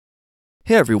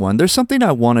Hey everyone, there's something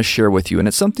I want to share with you, and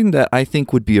it's something that I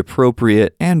think would be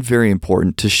appropriate and very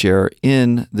important to share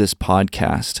in this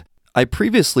podcast. I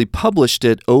previously published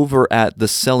it over at the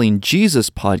Selling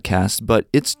Jesus podcast, but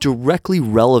it's directly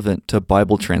relevant to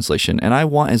Bible translation, and I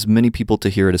want as many people to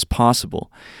hear it as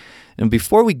possible. And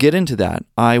before we get into that,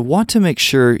 I want to make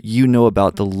sure you know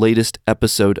about the latest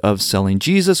episode of Selling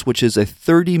Jesus, which is a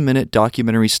 30-minute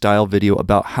documentary-style video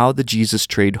about how the Jesus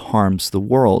trade harms the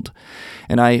world.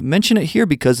 And I mention it here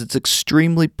because it's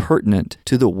extremely pertinent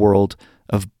to the world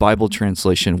of Bible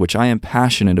translation, which I am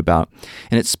passionate about,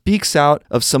 and it speaks out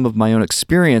of some of my own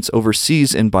experience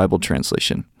overseas in Bible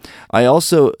translation. I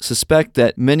also suspect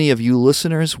that many of you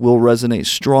listeners will resonate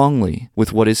strongly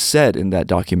with what is said in that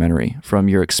documentary from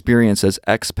your experience as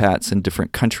expats in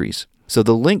different countries. So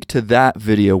the link to that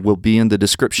video will be in the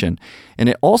description, and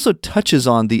it also touches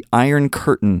on the iron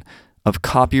curtain of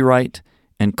copyright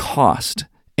and cost.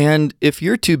 And if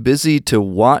you're too busy to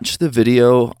watch the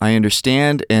video, I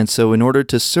understand. And so in order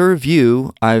to serve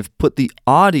you, I've put the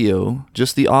audio,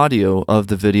 just the audio of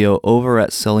the video over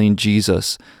at Selling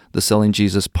Jesus, the Selling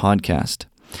Jesus podcast.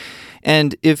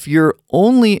 And if you're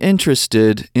only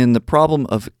interested in the problem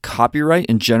of copyright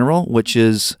in general, which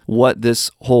is what this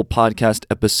whole podcast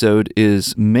episode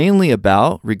is mainly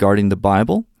about regarding the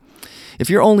Bible, if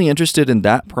you're only interested in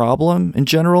that problem in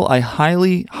general, I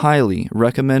highly, highly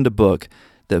recommend a book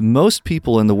that most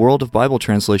people in the world of Bible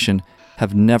translation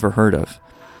have never heard of.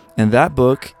 And that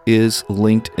book is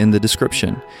linked in the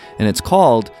description, and it's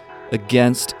called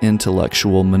Against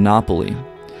Intellectual Monopoly.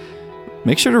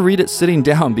 Make sure to read it sitting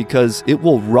down because it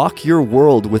will rock your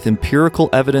world with empirical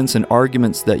evidence and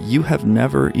arguments that you have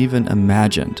never even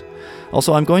imagined.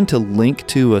 Also, I'm going to link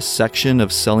to a section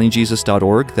of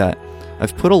sellingjesus.org that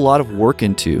I've put a lot of work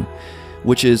into,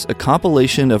 which is a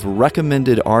compilation of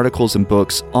recommended articles and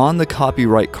books on the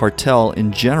copyright cartel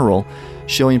in general,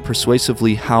 showing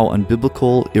persuasively how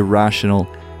unbiblical, irrational,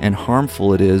 and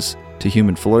harmful it is to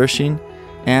human flourishing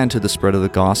and to the spread of the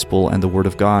gospel and the Word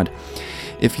of God.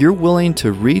 If you're willing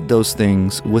to read those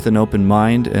things with an open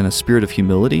mind and a spirit of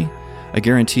humility, I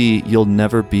guarantee you'll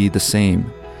never be the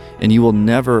same, and you will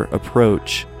never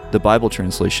approach the Bible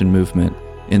translation movement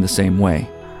in the same way.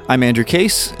 I'm Andrew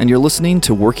Case, and you're listening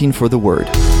to Working for the Word.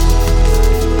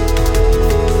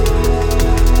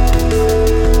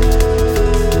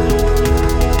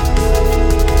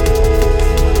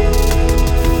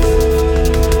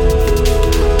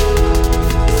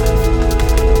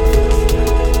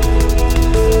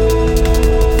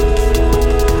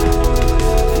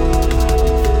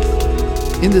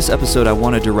 In this episode, I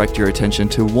want to direct your attention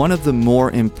to one of the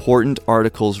more important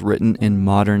articles written in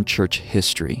modern church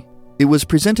history. It was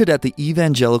presented at the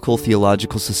Evangelical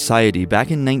Theological Society back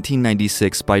in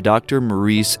 1996 by Dr.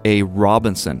 Maurice A.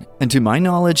 Robinson, and to my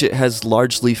knowledge, it has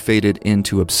largely faded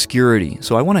into obscurity,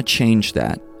 so I want to change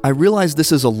that. I realize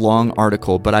this is a long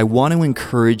article, but I want to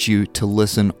encourage you to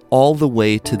listen all the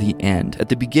way to the end. At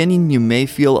the beginning, you may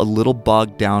feel a little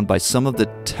bogged down by some of the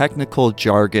technical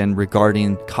jargon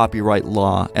regarding copyright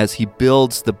law as he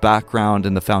builds the background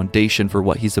and the foundation for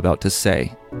what he's about to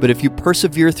say. But if you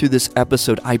persevere through this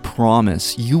episode, I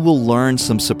promise you will learn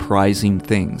some surprising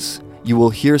things. You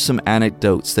will hear some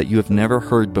anecdotes that you have never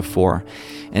heard before.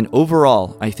 And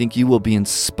overall, I think you will be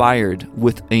inspired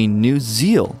with a new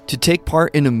zeal to take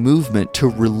part in a movement to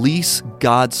release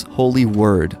God's holy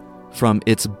word from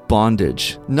its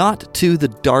bondage, not to the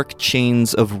dark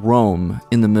chains of Rome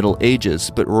in the Middle Ages,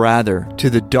 but rather to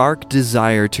the dark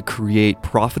desire to create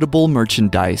profitable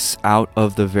merchandise out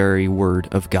of the very word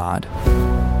of God.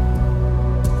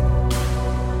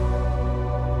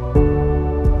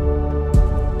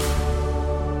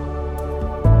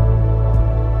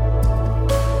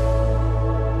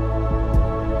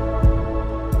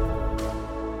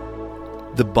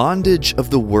 The Bondage of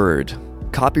the Word,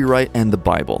 Copyright and the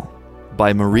Bible,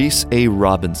 by Maurice A.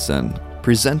 Robinson,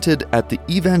 presented at the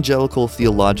Evangelical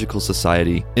Theological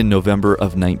Society in November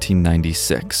of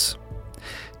 1996.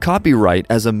 Copyright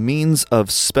as a means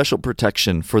of special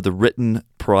protection for the written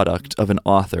product of an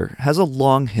author has a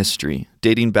long history,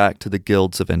 dating back to the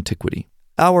guilds of antiquity.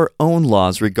 Our own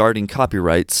laws regarding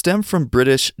copyright stem from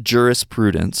British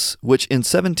jurisprudence, which in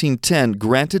 1710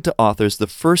 granted to authors the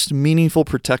first meaningful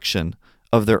protection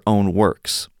of their own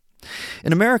works.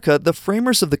 In America, the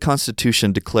framers of the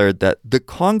Constitution declared that the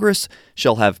Congress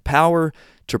shall have power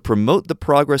to promote the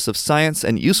progress of science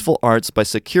and useful arts by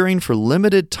securing for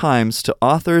limited times to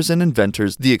authors and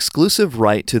inventors the exclusive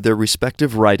right to their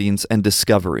respective writings and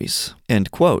discoveries. End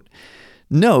quote.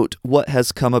 Note what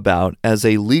has come about as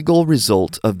a legal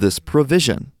result of this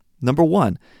provision. Number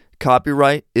one,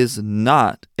 copyright is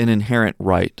not an inherent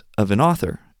right of an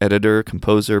author. editor,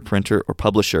 composer, printer, or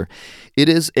publisher. It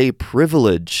is a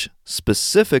privilege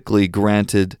specifically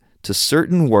granted to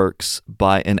certain works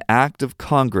by an act of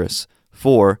Congress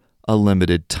for a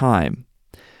limited time.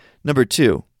 Number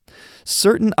 2,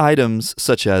 certain items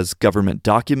such as government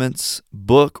documents,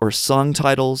 book or song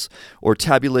titles, or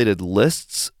tabulated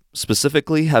lists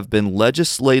specifically have been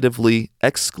legislatively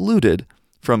excluded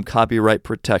from copyright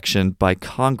protection by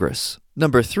Congress.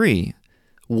 Number 3,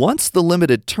 once the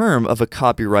limited term of a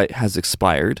copyright has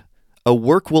expired, a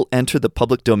work will enter the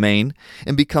public domain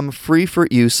and become free for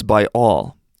use by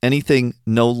all. Anything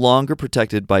no longer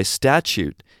protected by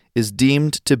statute is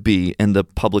deemed to be in the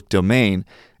public domain,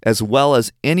 as well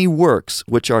as any works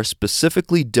which are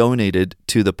specifically donated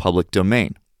to the public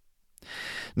domain.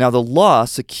 Now, the law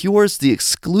secures the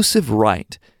exclusive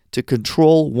right to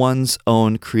control one's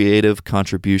own creative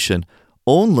contribution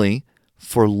only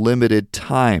for limited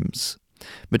times.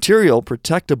 Material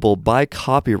protectable by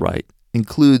copyright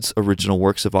includes original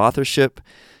works of authorship,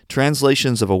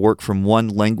 translations of a work from one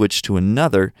language to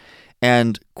another,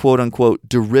 and quote-unquote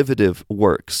derivative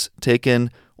works taken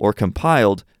or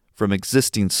compiled from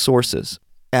existing sources.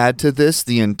 Add to this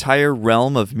the entire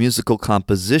realm of musical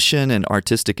composition and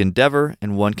artistic endeavor,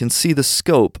 and one can see the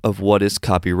scope of what is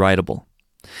copyrightable.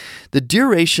 The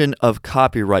duration of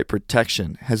copyright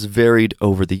protection has varied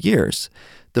over the years.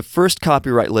 The first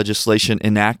copyright legislation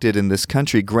enacted in this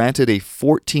country granted a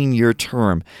 14-year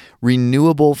term,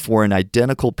 renewable for an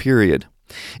identical period.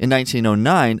 In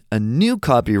 1909, a new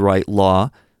copyright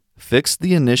law fixed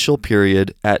the initial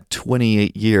period at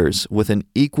 28 years with an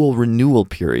equal renewal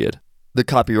period. The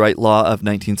copyright law of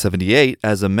 1978,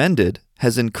 as amended,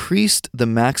 has increased the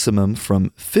maximum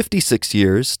from 56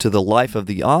 years to the life of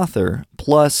the author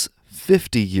plus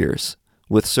 50 years,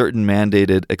 with certain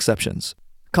mandated exceptions.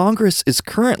 Congress is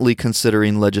currently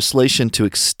considering legislation to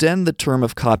extend the term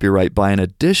of copyright by an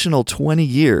additional 20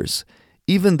 years,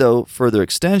 even though further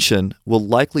extension will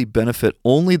likely benefit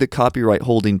only the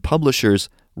copyright-holding publishers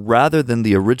rather than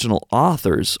the original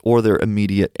authors or their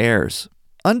immediate heirs.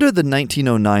 Under the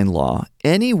 1909 law,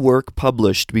 any work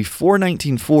published before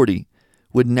 1940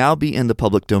 would now be in the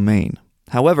public domain.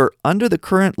 However, under the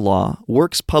current law,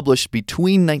 works published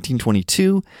between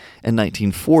 1922 and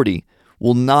 1940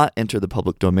 will not enter the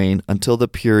public domain until the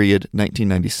period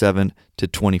 1997 to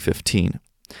 2015.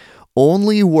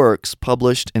 Only works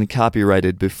published and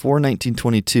copyrighted before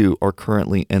 1922 are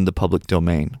currently in the public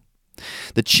domain.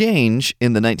 The change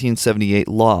in the 1978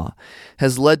 law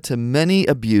has led to many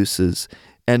abuses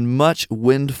and much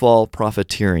windfall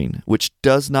profiteering, which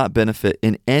does not benefit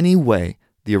in any way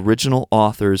the original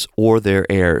authors or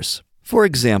their heirs. For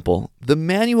example, the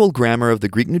Manual Grammar of the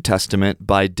Greek New Testament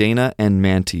by Dana and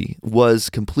Manti was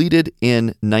completed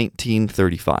in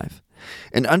 1935,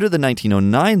 and under the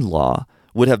 1909 law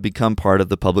would have become part of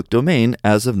the public domain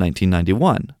as of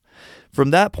 1991.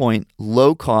 From that point,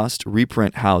 low-cost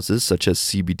reprint houses such as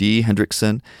CBD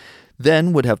Hendrickson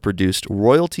then would have produced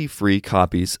royalty-free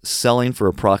copies selling for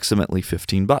approximately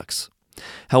 $15.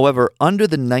 However, under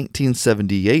the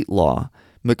 1978 law,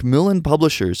 Macmillan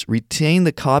Publishers retained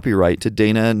the copyright to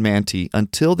Dana and Manti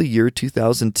until the year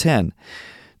 2010,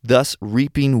 thus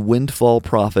reaping windfall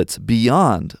profits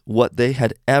beyond what they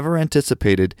had ever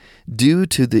anticipated due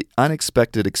to the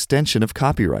unexpected extension of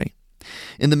copyright.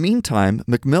 In the meantime,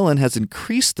 Macmillan has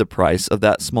increased the price of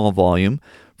that small volume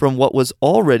from what was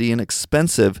already an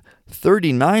expensive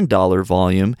 $39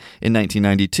 volume in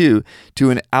 1992 to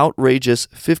an outrageous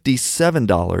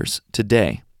 $57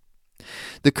 today.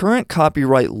 The current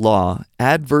copyright law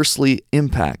adversely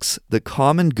impacts the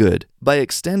common good by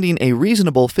extending a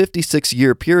reasonable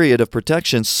 56-year period of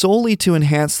protection solely to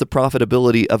enhance the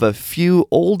profitability of a few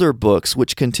older books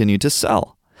which continue to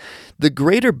sell. The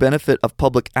greater benefit of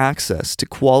public access to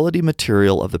quality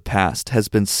material of the past has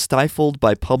been stifled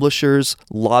by publishers,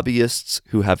 lobbyists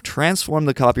who have transformed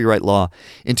the copyright law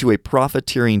into a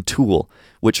profiteering tool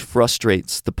which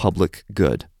frustrates the public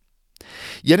good.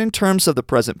 Yet in terms of the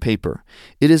present paper,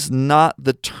 it is not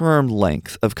the term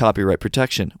length of copyright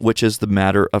protection which is the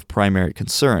matter of primary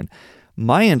concern.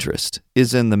 My interest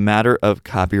is in the matter of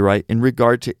copyright in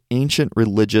regard to ancient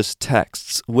religious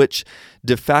texts, which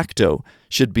de facto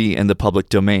should be in the public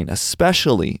domain,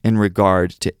 especially in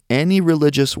regard to any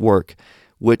religious work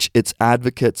which its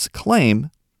advocates claim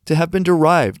to have been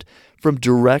derived from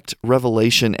direct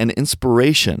revelation and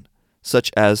inspiration,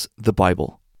 such as the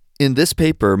Bible. In this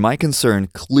paper, my concern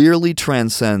clearly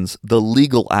transcends the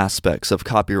legal aspects of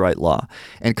copyright law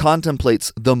and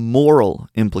contemplates the moral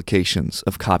implications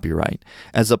of copyright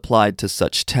as applied to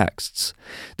such texts.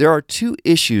 There are two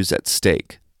issues at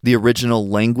stake: the original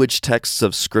language texts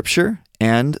of Scripture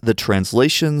and the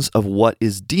translations of what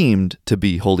is deemed to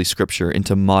be Holy Scripture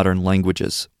into modern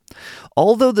languages.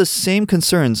 Although the same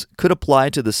concerns could apply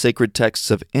to the sacred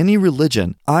texts of any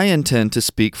religion, I intend to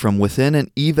speak from within an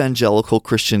evangelical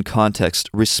Christian context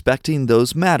respecting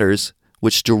those matters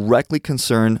which directly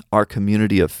concern our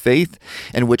community of faith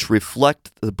and which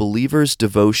reflect the believer's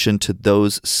devotion to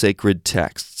those sacred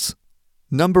texts.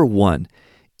 Number 1,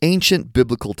 ancient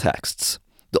biblical texts.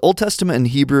 The Old Testament in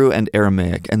Hebrew and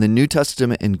Aramaic and the New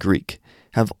Testament in Greek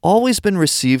have always been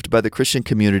received by the Christian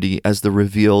community as the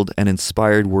revealed and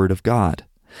inspired Word of God.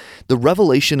 The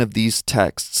revelation of these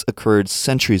texts occurred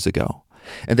centuries ago,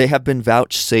 and they have been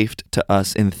vouchsafed to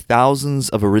us in thousands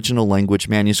of original language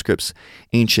manuscripts,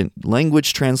 ancient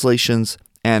language translations,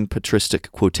 and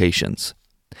patristic quotations.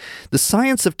 The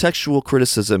science of textual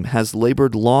criticism has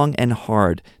labored long and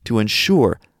hard to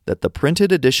ensure that the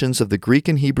printed editions of the Greek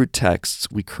and Hebrew texts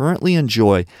we currently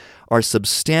enjoy are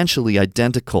substantially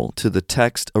identical to the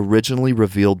text originally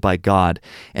revealed by God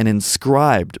and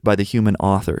inscribed by the human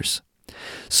authors.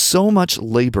 So much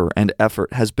labor and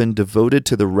effort has been devoted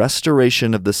to the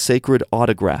restoration of the sacred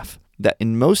autograph that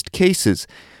in most cases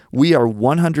we are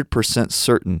 100%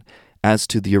 certain as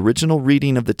to the original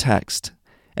reading of the text.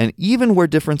 And even where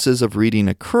differences of reading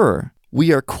occur,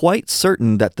 we are quite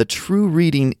certain that the true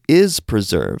reading is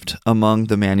preserved among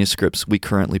the manuscripts we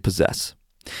currently possess.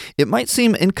 It might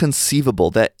seem inconceivable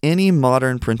that any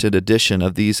modern printed edition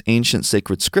of these ancient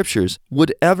sacred scriptures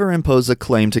would ever impose a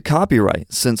claim to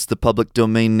copyright, since the public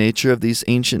domain nature of these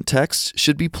ancient texts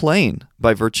should be plain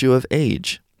by virtue of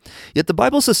age. Yet the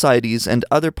Bible societies and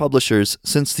other publishers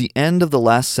since the end of the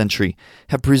last century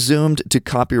have presumed to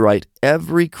copyright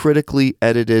every critically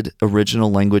edited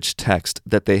original language text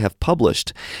that they have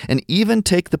published, and even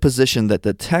take the position that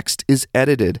the text is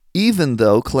edited, even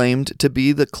though claimed to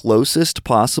be the closest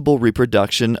possible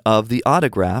reproduction of the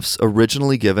autographs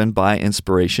originally given by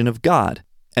inspiration of God.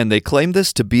 And they claim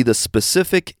this to be the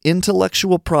specific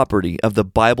intellectual property of the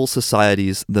Bible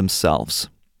societies themselves.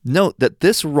 Note that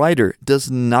this writer does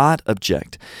not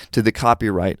object to the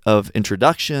copyright of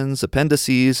introductions,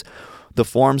 appendices, the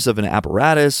forms of an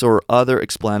apparatus, or other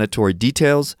explanatory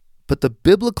details, but the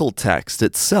biblical text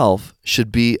itself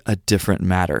should be a different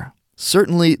matter.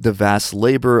 Certainly, the vast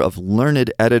labor of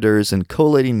learned editors in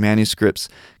collating manuscripts,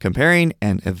 comparing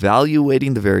and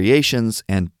evaluating the variations,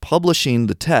 and publishing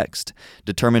the text,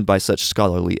 determined by such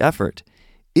scholarly effort,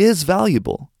 is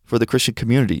valuable for the Christian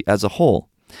community as a whole.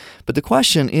 But the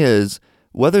question is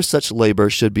whether such labor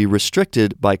should be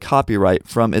restricted by copyright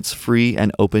from its free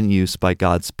and open use by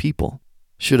God's people.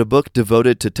 Should a book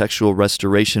devoted to textual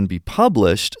restoration be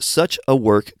published, such a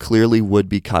work clearly would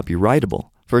be copyrightable.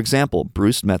 For example,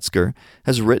 Bruce Metzger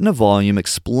has written a volume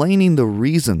explaining the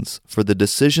reasons for the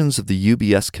decisions of the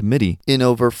UBS committee in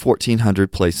over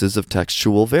 1,400 places of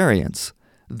textual variants.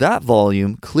 That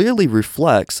volume clearly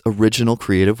reflects original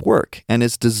creative work and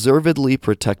is deservedly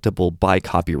protectable by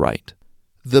copyright.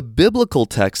 The biblical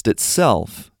text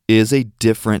itself is a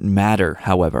different matter,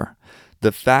 however.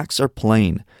 The facts are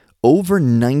plain. Over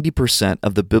 90%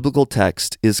 of the biblical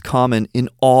text is common in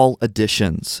all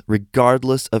editions,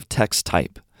 regardless of text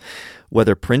type,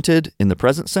 whether printed in the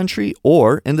present century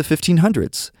or in the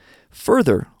 1500s.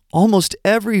 Further, almost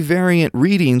every variant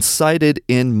reading cited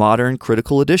in modern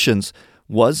critical editions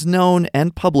was known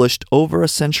and published over a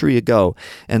century ago,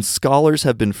 and scholars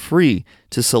have been free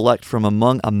to select from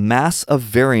among a mass of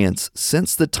variants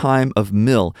since the time of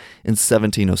Mill in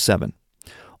 1707.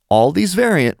 All these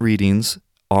variant readings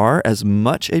are as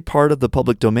much a part of the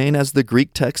public domain as the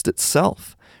Greek text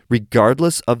itself,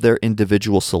 regardless of their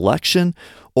individual selection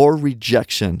or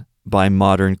rejection by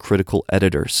modern critical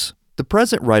editors. The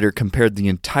present writer compared the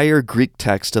entire Greek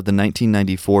text of the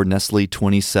 1994 Nestle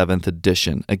 27th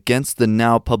edition against the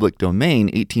now public domain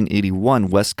 1881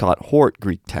 Westcott-Hort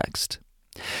Greek text.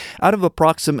 Out of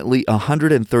approximately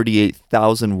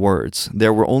 138,000 words,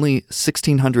 there were only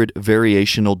 1,600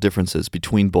 variational differences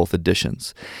between both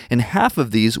editions, and half of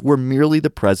these were merely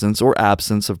the presence or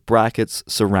absence of brackets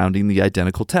surrounding the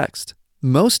identical text.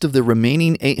 Most of the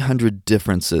remaining 800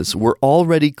 differences were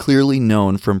already clearly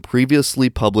known from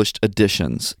previously published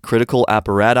editions, critical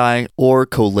apparati, or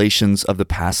collations of the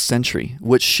past century,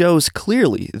 which shows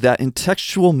clearly that in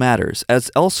textual matters,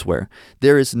 as elsewhere,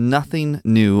 there is nothing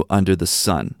new under the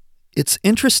sun. It's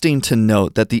interesting to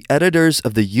note that the editors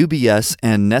of the UBS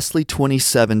and Nestle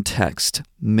 27 text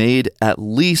made at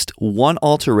least one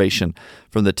alteration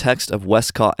from the text of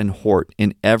Westcott and Hort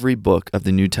in every book of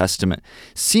the New Testament,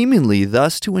 seemingly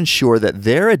thus to ensure that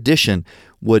their edition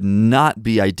would not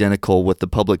be identical with the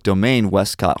public domain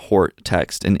Westcott-Hort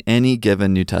text in any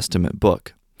given New Testament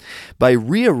book. By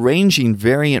rearranging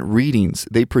variant readings,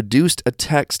 they produced a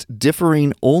text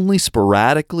differing only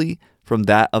sporadically from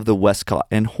that of the Westcott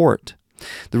and Hort.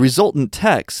 The resultant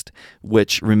text,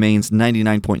 which remains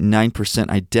 99.9%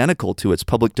 identical to its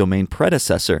public domain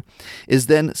predecessor, is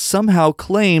then somehow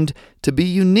claimed to be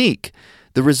unique,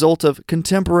 the result of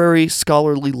contemporary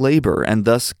scholarly labor and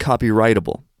thus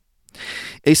copyrightable.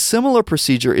 A similar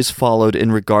procedure is followed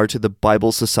in regard to the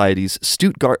Bible Society's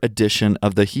Stuttgart edition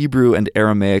of the Hebrew and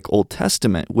Aramaic Old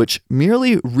Testament, which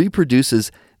merely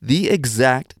reproduces the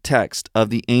exact text of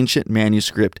the ancient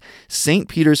manuscript St.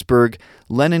 Petersburg,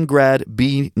 Leningrad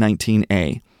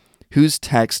B19A, whose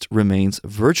text remains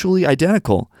virtually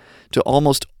identical to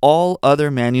almost all other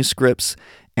manuscripts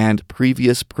and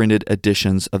previous printed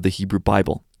editions of the Hebrew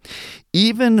Bible.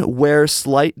 Even where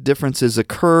slight differences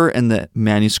occur in the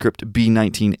manuscript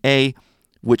B19A,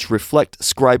 which reflect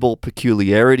scribal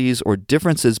peculiarities or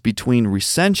differences between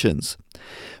recensions,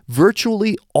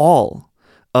 virtually all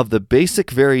of the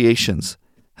basic variations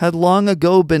had long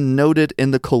ago been noted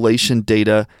in the collation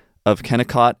data of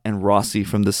Kennicott and Rossi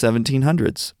from the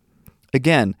 1700s.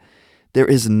 Again, there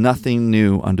is nothing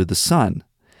new under the sun,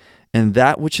 and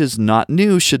that which is not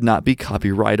new should not be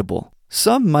copyrightable.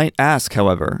 Some might ask,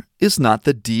 however, is not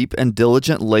the deep and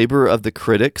diligent labor of the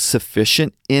critic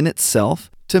sufficient in itself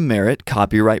to merit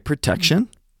copyright protection?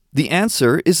 The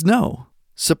answer is no.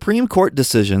 Supreme Court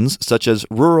decisions such as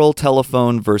Rural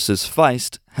Telephone versus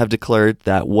Feist have declared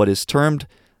that what is termed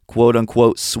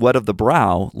quote-unquote sweat of the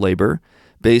brow labor,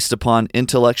 based upon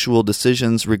intellectual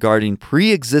decisions regarding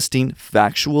pre-existing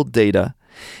factual data,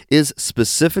 is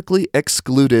specifically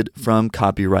excluded from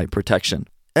copyright protection.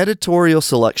 Editorial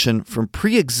selection from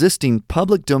pre-existing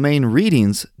public domain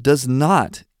readings does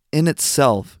not, in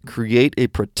itself, create a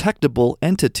protectable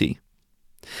entity.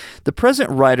 The present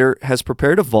writer has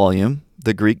prepared a volume,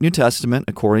 the Greek New Testament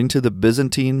according to the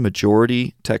Byzantine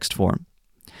majority text form.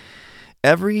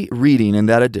 Every reading in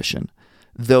that edition,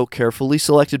 though carefully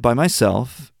selected by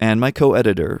myself and my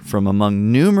co-editor from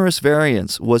among numerous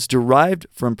variants, was derived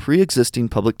from pre-existing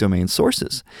public domain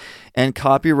sources, and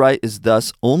copyright is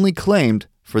thus only claimed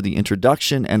for the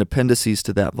introduction and appendices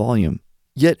to that volume.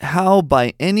 Yet how,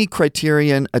 by any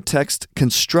criterion, a text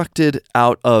constructed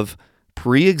out of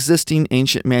pre-existing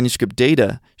ancient manuscript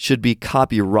data should be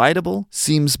copyrightable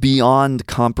seems beyond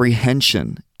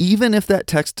comprehension, even if that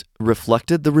text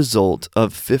reflected the result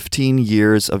of 15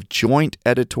 years of joint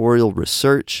editorial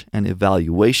research and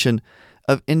evaluation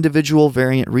of individual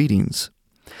variant readings.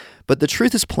 But the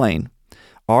truth is plain.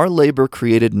 Our labor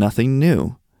created nothing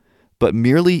new, but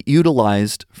merely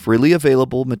utilized freely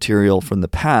available material from the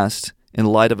past in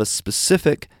light of a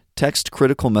specific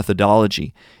text-critical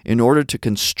methodology in order to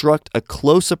construct a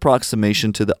close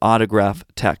approximation to the autograph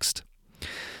text.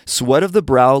 Sweat of the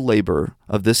brow labor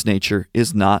of this nature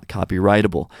is not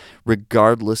copyrightable,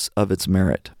 regardless of its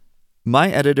merit.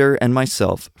 My editor and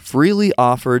myself freely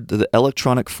offered the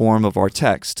electronic form of our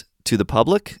text to the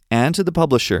public and to the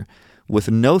publisher with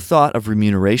no thought of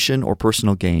remuneration or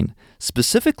personal gain,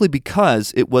 specifically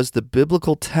because it was the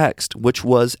biblical text which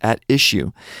was at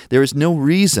issue. There is no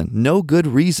reason, no good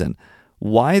reason,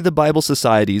 why the Bible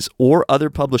Societies or other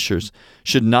publishers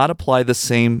should not apply the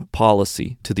same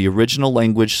policy to the original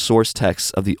language source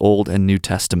texts of the Old and New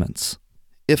Testaments.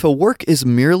 If a work is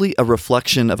merely a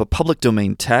reflection of a public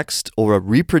domain text or a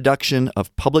reproduction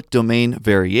of public domain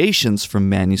variations from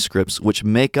manuscripts which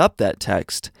make up that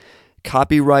text,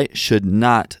 copyright should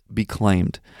not be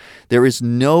claimed. There is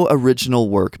no original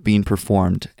work being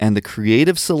performed, and the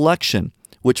creative selection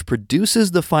which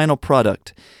produces the final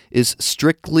product is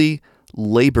strictly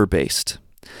labor-based.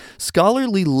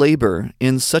 Scholarly labor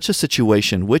in such a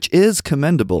situation, which is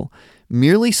commendable,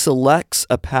 merely selects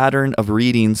a pattern of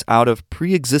readings out of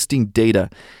pre-existing data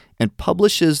and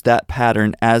publishes that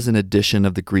pattern as an edition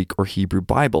of the Greek or Hebrew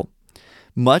Bible.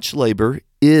 Much labor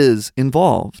is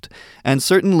involved, and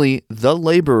certainly the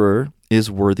laborer is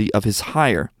worthy of his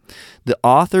hire. The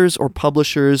authors or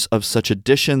publishers of such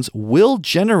editions will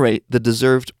generate the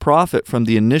deserved profit from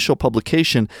the initial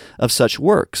publication of such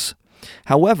works.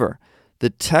 However, the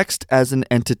text as an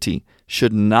entity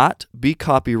should not be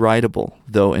copyrightable,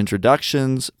 though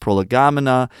introductions,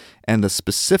 prolegomena, and the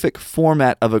specific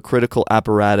format of a critical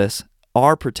apparatus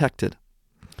are protected.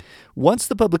 Once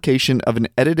the publication of an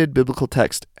edited biblical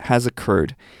text has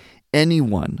occurred,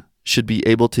 anyone should be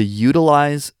able to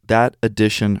utilize that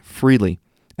edition freely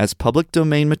as public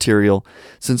domain material,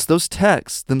 since those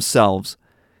texts themselves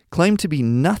claim to be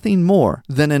nothing more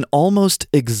than an almost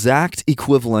exact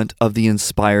equivalent of the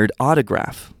inspired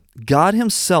autograph. God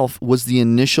himself was the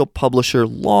initial publisher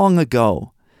long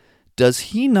ago.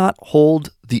 does he not hold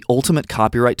the ultimate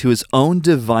copyright to his own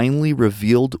divinely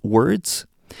revealed words?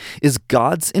 Is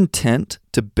God's intent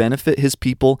to benefit his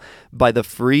people by the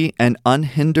free and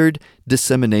unhindered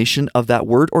dissemination of that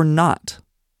word or not?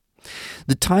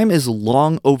 The time is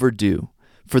long overdue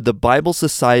for the Bible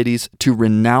societies to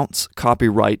renounce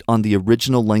copyright on the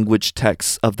original language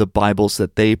texts of the Bibles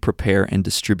that they prepare and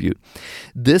distribute.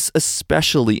 This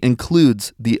especially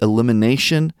includes the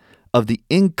elimination of the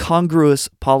incongruous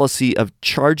policy of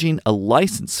charging a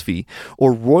license fee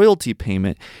or royalty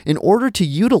payment in order to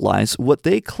utilize what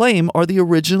they claim are the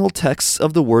original texts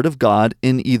of the Word of God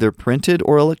in either printed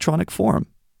or electronic form.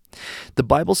 The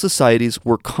Bible societies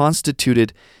were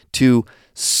constituted to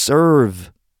serve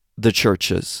the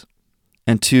churches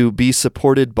and to be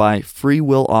supported by free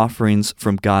will offerings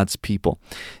from God's people.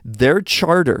 Their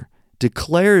charter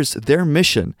declares their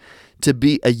mission to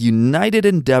be a united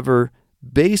endeavor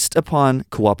based upon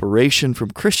cooperation from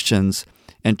Christians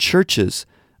and churches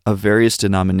of various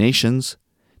denominations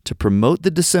to promote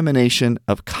the dissemination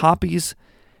of copies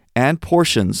and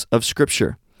portions of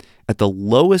Scripture at the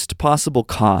lowest possible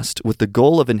cost, with the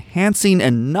goal of enhancing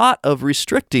and not of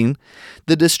restricting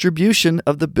the distribution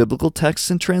of the biblical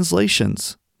texts and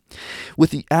translations.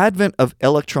 With the advent of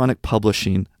electronic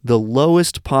publishing, the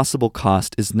lowest possible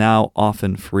cost is now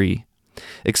often free,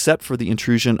 except for the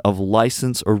intrusion of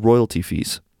license or royalty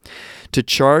fees. To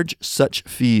charge such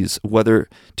fees, whether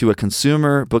to a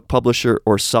consumer, book publisher,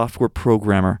 or software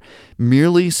programmer,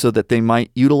 merely so that they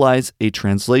might utilize a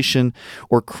translation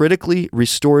or critically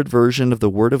restored version of the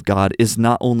Word of God, is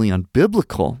not only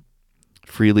unbiblical,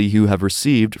 freely you have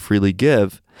received, freely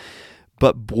give,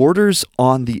 but borders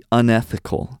on the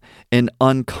unethical and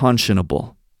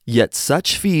unconscionable. Yet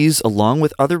such fees, along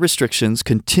with other restrictions,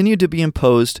 continue to be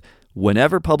imposed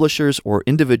whenever publishers or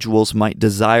individuals might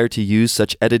desire to use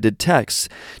such edited texts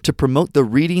to promote the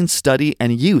reading, study,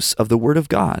 and use of the Word of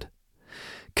God.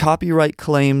 Copyright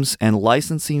claims and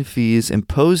licensing fees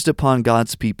imposed upon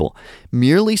God's people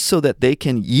merely so that they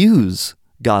can use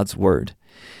God's Word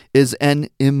is an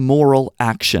immoral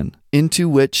action into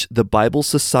which the Bible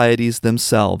societies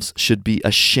themselves should be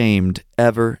ashamed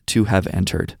ever to have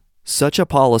entered. Such a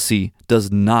policy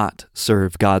does not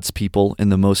serve God's people in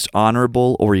the most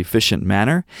honorable or efficient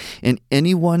manner, and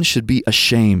anyone should be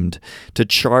ashamed to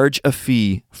charge a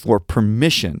fee for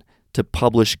permission to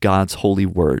publish God's holy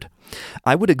word.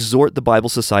 I would exhort the Bible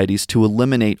societies to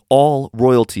eliminate all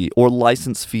royalty or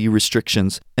license fee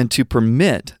restrictions and to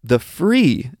permit the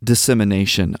free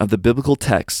dissemination of the biblical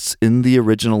texts in the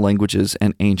original languages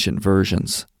and ancient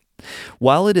versions.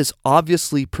 While it is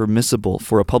obviously permissible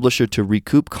for a publisher to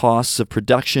recoup costs of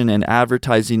production and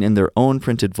advertising in their own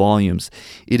printed volumes,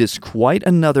 it is quite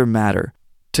another matter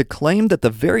to claim that the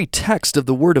very text of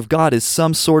the Word of God is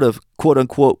some sort of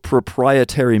quote-unquote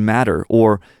proprietary matter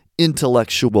or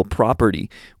intellectual property,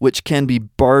 which can be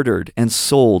bartered and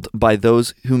sold by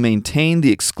those who maintain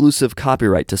the exclusive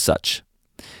copyright to such.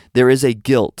 There is a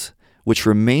guilt which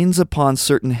remains upon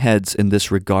certain heads in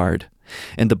this regard,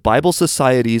 and the Bible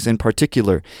societies in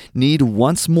particular need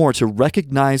once more to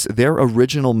recognize their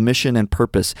original mission and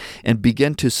purpose and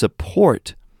begin to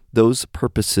support those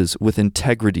purposes with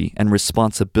integrity and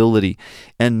responsibility,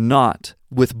 and not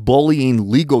with bullying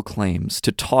legal claims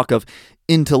to talk of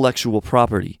intellectual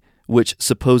property, which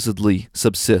supposedly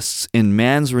subsists in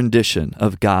man's rendition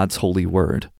of God's holy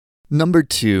word. Number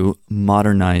 2,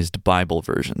 modernized Bible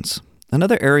versions.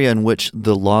 Another area in which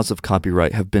the laws of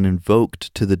copyright have been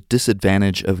invoked to the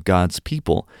disadvantage of God's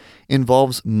people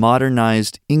involves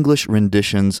modernized English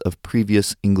renditions of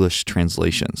previous English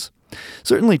translations.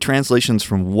 Certainly, translations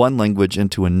from one language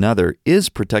into another is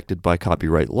protected by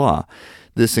copyright law.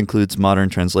 This includes modern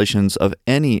translations of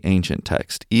any ancient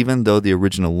text, even though the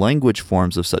original language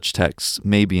forms of such texts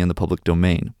may be in the public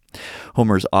domain.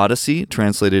 Homer's Odyssey,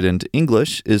 translated into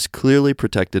English, is clearly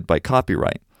protected by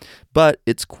copyright, but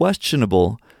it's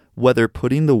questionable whether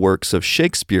putting the works of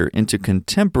Shakespeare into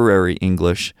contemporary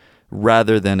English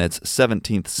rather than its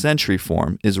 17th century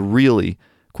form is really,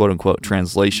 quote-unquote,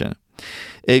 translation.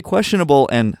 A questionable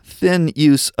and thin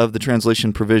use of the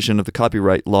translation provision of the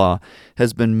copyright law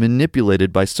has been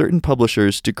manipulated by certain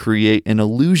publishers to create an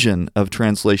illusion of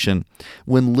translation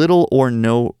when little or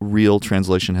no real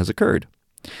translation has occurred.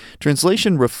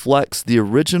 Translation reflects the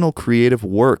original creative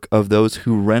work of those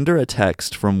who render a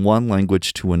text from one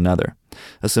language to another.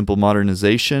 A simple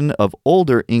modernization of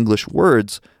older English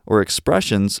words or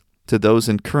expressions to those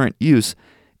in current use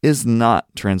is not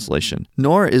translation,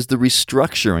 nor is the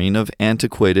restructuring of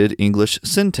antiquated English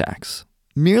syntax.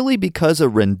 Merely because a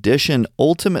rendition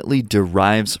ultimately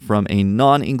derives from a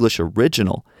non-English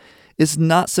original is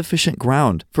not sufficient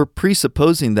ground for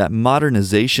presupposing that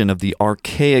modernization of the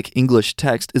archaic English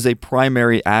text is a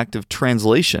primary act of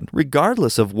translation,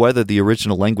 regardless of whether the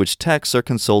original language texts are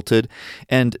consulted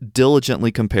and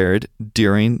diligently compared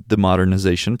during the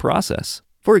modernization process.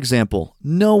 For example,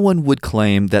 no one would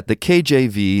claim that the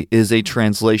KJV is a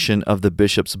translation of the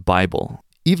Bishop's Bible,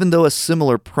 even though a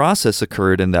similar process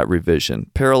occurred in that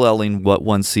revision, paralleling what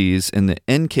one sees in the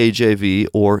NKJV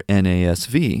or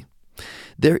NASV.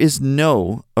 There is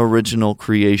no original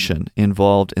creation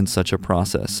involved in such a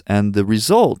process, and the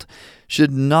result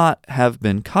should not have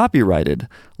been copyrighted,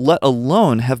 let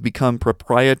alone have become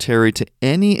proprietary to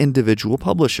any individual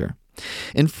publisher.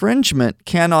 Infringement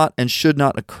cannot and should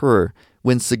not occur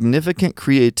when significant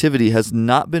creativity has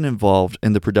not been involved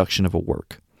in the production of a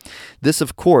work. This,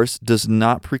 of course, does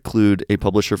not preclude a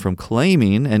publisher from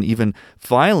claiming and even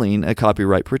filing a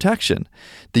copyright protection.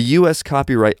 The U.S.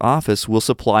 Copyright Office will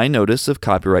supply notice of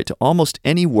copyright to almost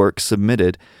any work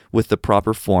submitted with the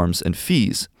proper forms and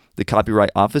fees. The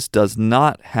Copyright Office does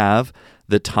not have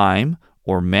the time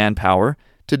or manpower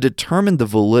to determine the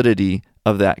validity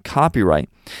of that copyright,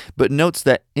 but notes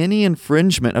that any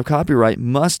infringement of copyright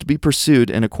must be pursued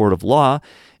in a court of law,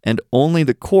 and only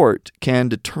the court can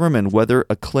determine whether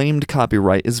a claimed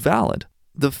copyright is valid.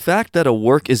 The fact that a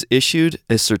work is issued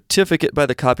a certificate by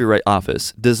the Copyright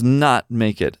Office does not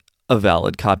make it a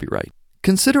valid copyright.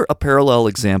 Consider a parallel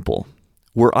example.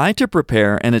 Were I to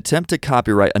prepare and attempt to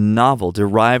copyright a novel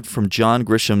derived from John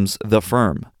Grisham's The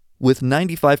Firm, with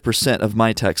 95% of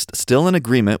my text still in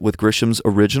agreement with Grisham's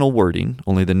original wording,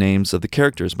 only the names of the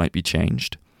characters might be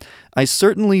changed, I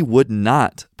certainly would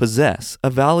not possess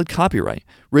a valid copyright,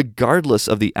 regardless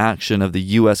of the action of the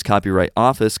U.S. Copyright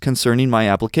Office concerning my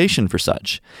application for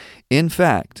such. In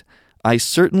fact, I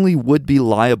certainly would be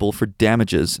liable for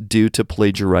damages due to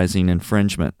plagiarizing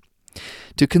infringement.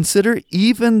 To consider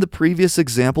even the previous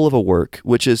example of a work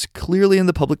which is clearly in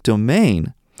the public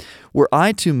domain, were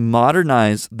I to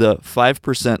modernize the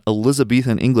 5%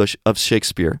 Elizabethan English of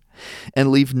Shakespeare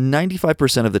and leave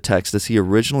 95% of the text as he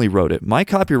originally wrote it, my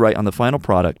copyright on the final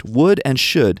product would and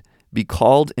should be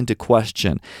called into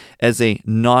question as a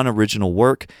non-original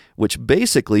work, which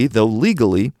basically, though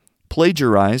legally,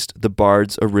 plagiarized the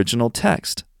bard's original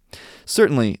text.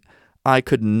 Certainly, I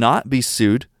could not be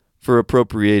sued for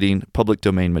appropriating public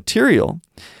domain material,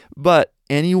 but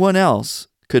anyone else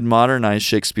could modernize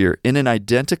Shakespeare in an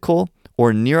identical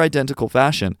or near identical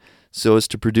fashion so as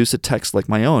to produce a text like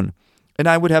my own, and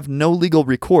I would have no legal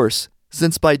recourse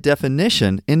since by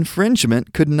definition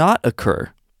infringement could not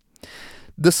occur.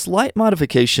 The slight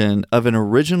modification of an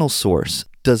original source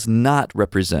does not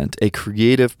represent a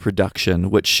creative production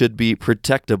which should be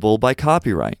protectable by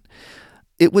copyright.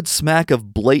 It would smack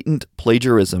of blatant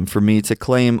plagiarism for me to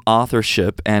claim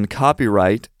authorship and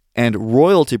copyright and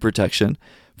royalty protection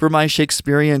for my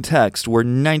Shakespearean text where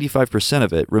 95%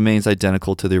 of it remains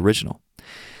identical to the original.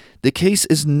 The case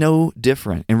is no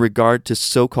different in regard to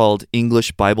so-called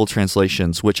English Bible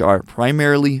translations, which are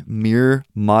primarily mere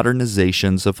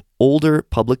modernizations of older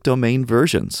public domain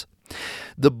versions.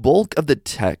 The bulk of the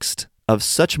text of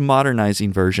such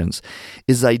modernizing versions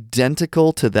is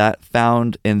identical to that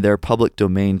found in their public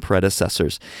domain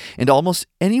predecessors, and almost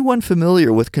anyone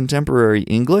familiar with contemporary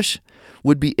English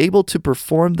would be able to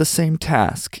perform the same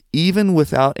task, even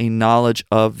without a knowledge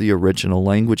of the original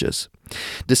languages.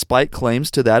 Despite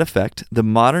claims to that effect, the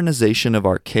modernization of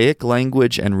archaic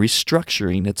language and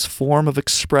restructuring its form of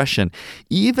expression,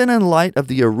 even in light of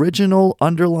the original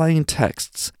underlying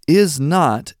texts, is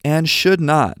not and should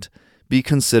not be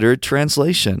considered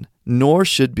translation, nor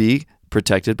should be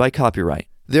protected by copyright.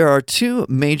 There are two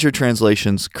major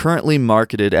translations currently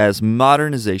marketed as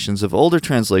modernizations of older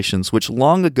translations which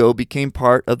long ago became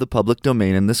part of the public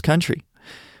domain in this country.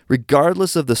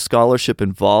 Regardless of the scholarship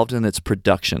involved in its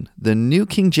production, the New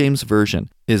King James Version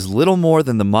is little more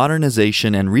than the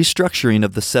modernization and restructuring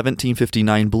of the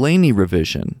 1759 Blaney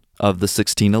revision of the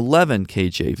 1611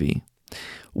 KJV.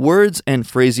 Words and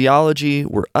phraseology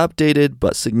were updated,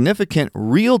 but significant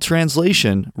real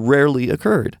translation rarely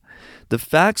occurred. The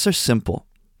facts are simple.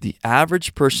 The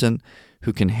average person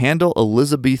who can handle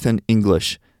Elizabethan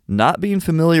English, not being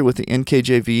familiar with the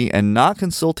NKJV and not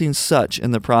consulting such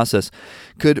in the process,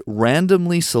 could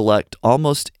randomly select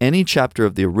almost any chapter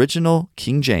of the original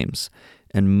King James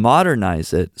and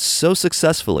modernize it so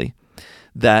successfully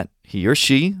that he or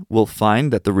she will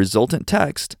find that the resultant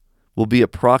text will be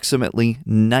approximately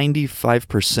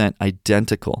 95%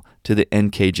 identical to the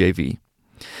NKJV.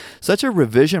 Such a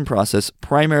revision process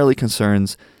primarily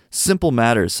concerns simple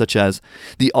matters such as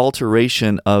the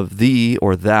alteration of thee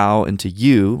or thou into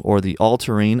you, or the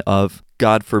altering of,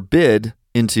 God forbid,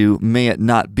 into may it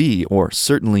not be or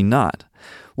certainly not.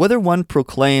 Whether one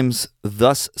proclaims,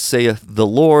 "Thus saith the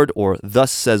Lord," or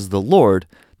 "Thus says the Lord,"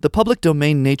 the public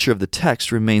domain nature of the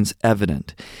text remains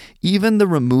evident. Even the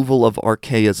removal of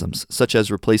archaisms, such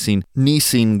as replacing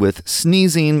neasing with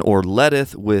sneezing or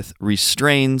letteth with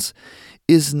restrains,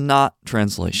 is not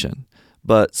translation,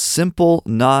 but simple,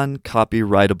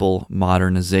 non-copyrightable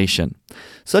modernization.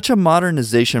 Such a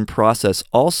modernization process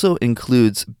also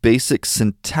includes basic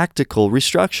syntactical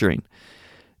restructuring.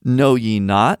 Know ye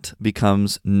not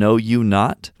becomes know you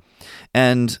not,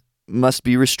 and must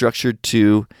be restructured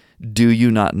to do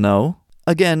you not know.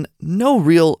 Again, no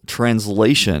real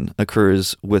translation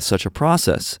occurs with such a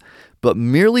process, but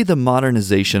merely the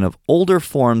modernization of older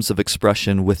forms of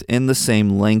expression within the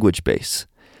same language base.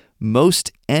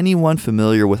 Most anyone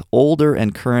familiar with older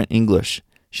and current English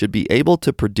should be able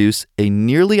to produce a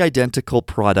nearly identical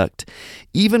product,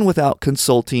 even without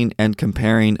consulting and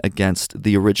comparing against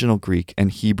the original Greek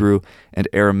and Hebrew and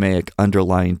Aramaic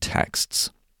underlying texts.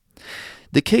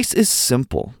 The case is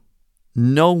simple.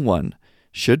 No one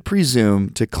should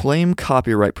presume to claim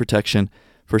copyright protection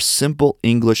for simple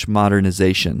English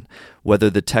modernization, whether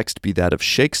the text be that of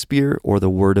Shakespeare or the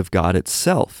Word of God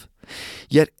itself.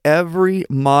 Yet every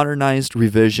modernized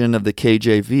revision of the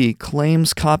KJV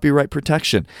claims copyright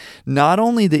protection, not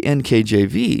only the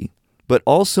NKJV, but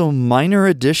also minor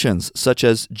additions such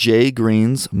as J.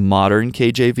 Green's Modern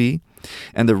KJV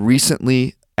and the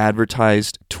recently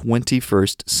advertised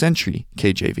 21st Century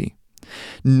KJV.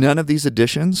 None of these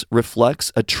additions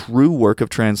reflects a true work of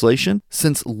translation,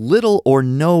 since little or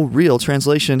no real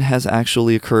translation has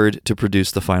actually occurred to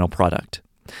produce the final product.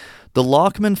 The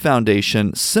Lockman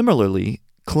Foundation similarly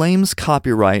claims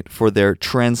copyright for their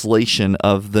translation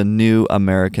of the New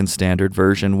American Standard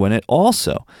Version when it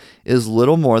also is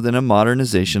little more than a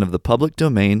modernization of the public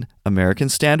domain American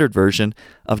Standard Version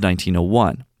of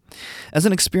 1901. As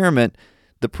an experiment,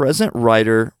 the present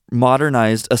writer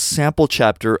modernized a sample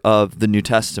chapter of the New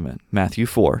Testament, Matthew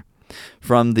 4,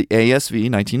 from the ASV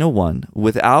 1901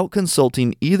 without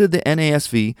consulting either the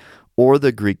NASV or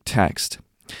the Greek text.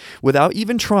 Without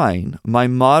even trying, my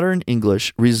modern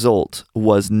English result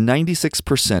was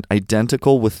 96%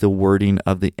 identical with the wording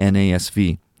of the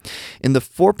NASV. In the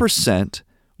 4%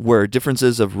 where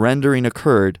differences of rendering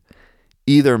occurred,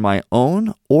 either my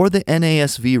own or the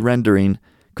NASV rendering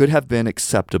could have been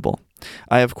acceptable.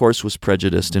 I, of course, was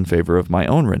prejudiced in favor of my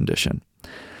own rendition.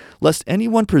 Lest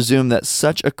anyone presume that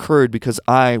such occurred because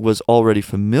I was already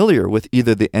familiar with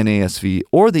either the NASV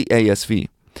or the ASV.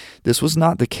 This was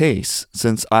not the case,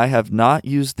 since I have not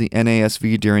used the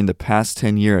NASV during the past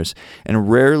 10 years and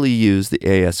rarely use the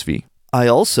ASV. I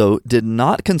also did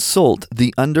not consult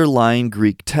the underlying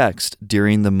Greek text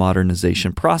during the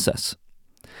modernization process.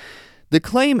 The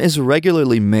claim is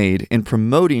regularly made in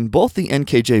promoting both the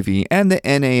NKJV and the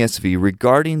NASV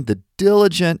regarding the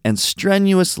diligent and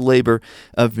strenuous labor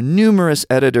of numerous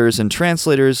editors and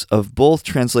translators of both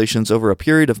translations over a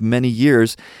period of many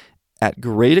years at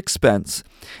great expense,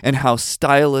 and how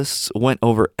stylists went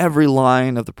over every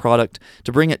line of the product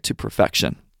to bring it to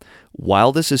perfection.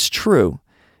 While this is true,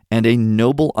 and a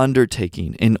noble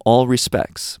undertaking in all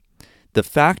respects, the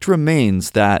fact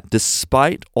remains that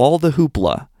despite all the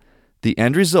hoopla, the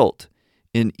end result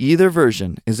in either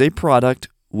version is a product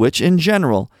which, in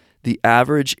general, the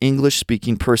average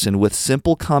English-speaking person with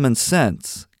simple common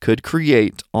sense could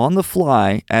create on the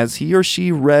fly as he or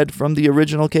she read from the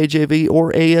original KJV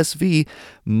or ASV,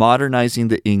 modernizing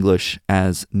the English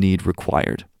as need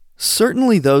required.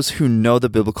 Certainly those who know the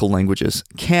biblical languages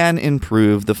can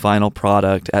improve the final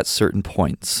product at certain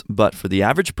points, but for the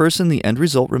average person, the end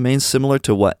result remains similar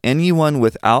to what anyone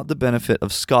without the benefit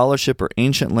of scholarship or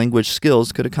ancient language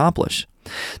skills could accomplish.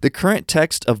 The current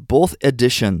text of both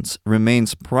editions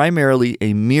remains primarily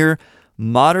a mere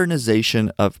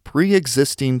modernization of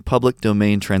pre-existing public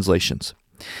domain translations.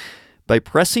 By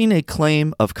pressing a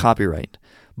claim of copyright,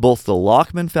 both the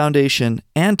Lockman Foundation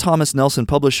and Thomas Nelson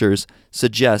Publishers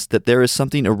suggest that there is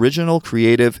something original,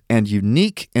 creative, and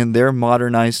unique in their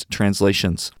modernized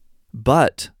translations.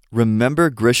 But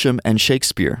remember Grisham and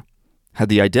Shakespeare. Had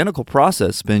the identical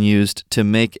process been used to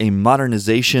make a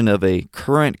modernization of a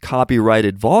current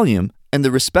copyrighted volume, and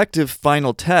the respective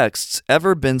final texts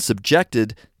ever been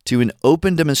subjected to an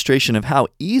open demonstration of how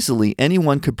easily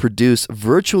anyone could produce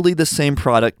virtually the same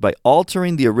product by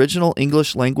altering the original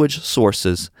English language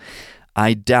sources,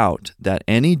 I doubt that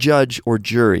any judge or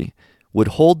jury would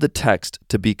hold the text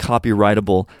to be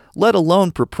copyrightable, let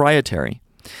alone proprietary,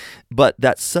 but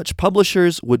that such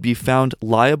publishers would be found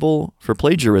liable for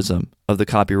plagiarism of the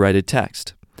copyrighted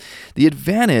text. The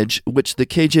advantage which the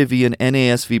KJV and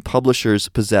NASV publishers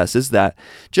possess is that,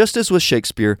 just as with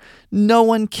Shakespeare, no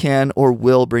one can or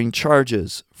will bring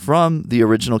charges from the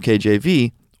original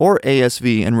KJV or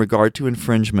ASV in regard to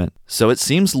infringement. So it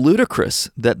seems ludicrous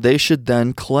that they should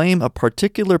then claim a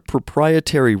particular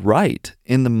proprietary right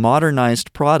in the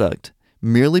modernized product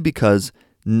merely because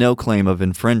no claim of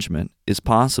infringement is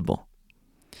possible.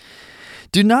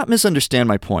 Do not misunderstand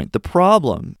my point. The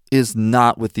problem is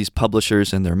not with these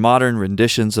publishers and their modern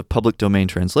renditions of public domain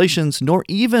translations, nor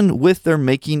even with their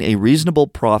making a reasonable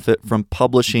profit from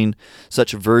publishing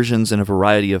such versions in a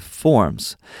variety of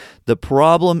forms. The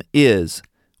problem is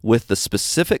with the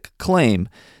specific claim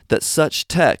that such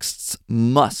texts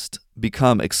must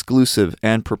become exclusive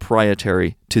and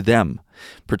proprietary to them,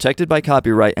 protected by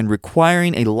copyright and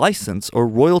requiring a license or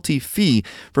royalty fee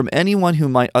from anyone who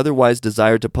might otherwise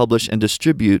desire to publish and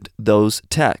distribute those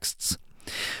texts.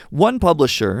 One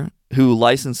publisher who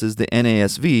licenses the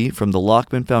NASV from the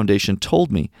Lockman Foundation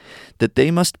told me that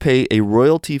they must pay a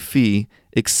royalty fee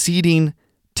exceeding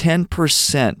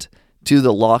 10% to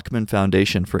the Lockman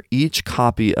Foundation for each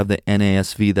copy of the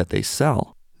NASV that they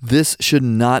sell. This should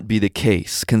not be the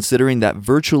case, considering that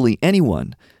virtually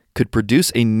anyone could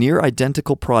produce a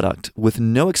near-identical product with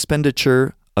no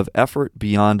expenditure of effort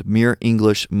beyond mere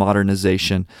English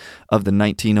modernization of the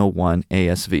 1901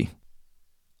 ASV.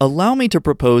 Allow me to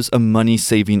propose a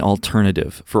money-saving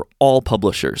alternative for all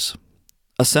publishers.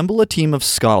 Assemble a team of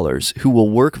scholars who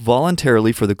will work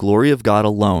voluntarily for the glory of God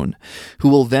alone, who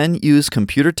will then use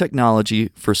computer technology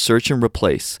for search and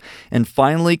replace, and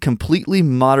finally completely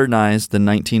modernize the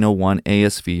 1901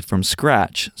 ASV from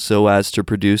scratch so as to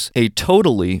produce a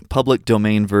totally public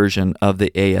domain version of the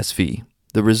ASV.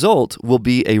 The result will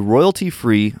be a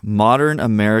royalty-free, modern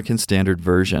American Standard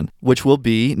version, which will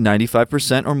be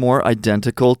 95% or more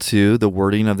identical to the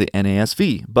wording of the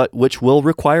NASV, but which will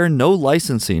require no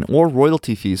licensing or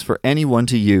royalty fees for anyone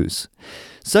to use.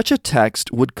 Such a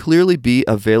text would clearly be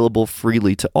available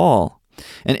freely to all,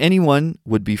 and anyone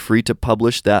would be free to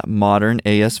publish that modern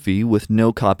ASV with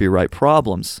no copyright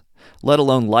problems, let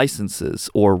alone licenses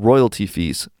or royalty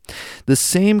fees. The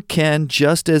same can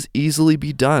just as easily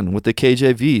be done with the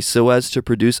KJV so as to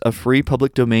produce a free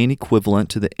public domain equivalent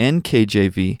to the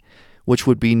NKJV, which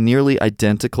would be nearly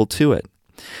identical to it.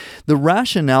 The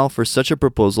rationale for such a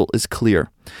proposal is clear.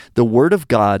 The Word of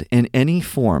God in any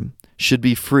form should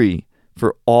be free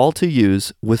for all to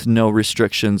use with no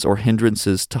restrictions or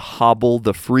hindrances to hobble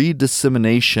the free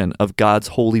dissemination of God's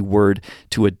holy word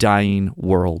to a dying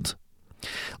world.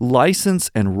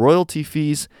 License and royalty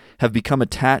fees have become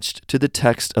attached to the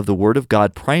text of the Word of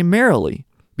God primarily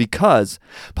because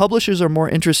publishers are more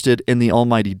interested in the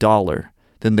almighty dollar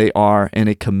than they are in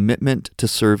a commitment to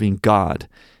serving God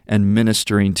and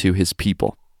ministering to His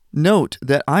people. Note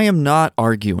that I am not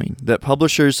arguing that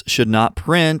publishers should not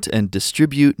print and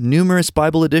distribute numerous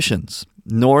Bible editions,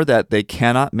 nor that they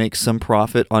cannot make some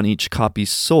profit on each copy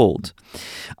sold.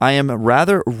 I am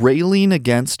rather railing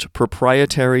against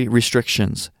proprietary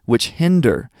restrictions which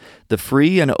hinder the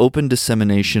free and open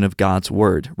dissemination of God's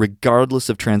Word, regardless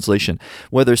of translation,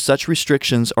 whether such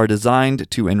restrictions are designed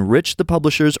to enrich the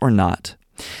publishers or not.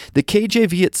 The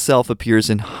KJV itself appears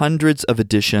in hundreds of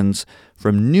editions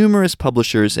from numerous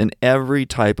publishers in every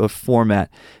type of format,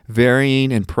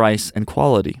 varying in price and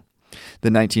quality.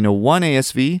 The 1901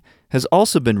 ASV has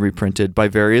also been reprinted by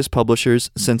various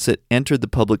publishers since it entered the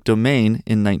public domain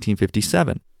in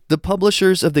 1957. The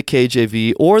publishers of the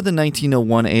KJV or the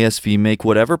 1901 ASV make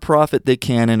whatever profit they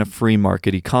can in a free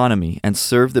market economy and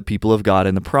serve the people of God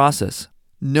in the process.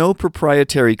 No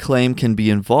proprietary claim can be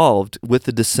involved with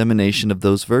the dissemination of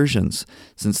those versions,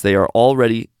 since they are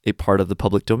already a part of the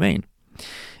public domain.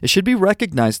 It should be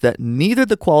recognized that neither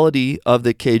the quality of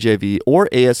the KJV or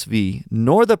ASV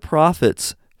nor the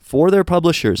profits for their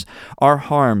publishers are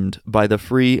harmed by the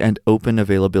free and open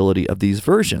availability of these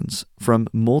versions from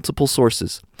multiple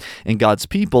sources, and God's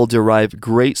people derive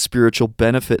great spiritual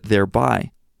benefit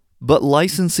thereby. But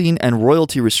licensing and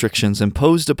royalty restrictions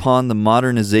imposed upon the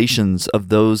modernizations of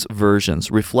those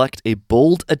versions reflect a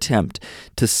bold attempt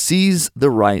to seize the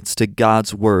rights to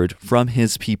God's Word from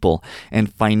His people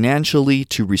and financially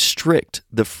to restrict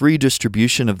the free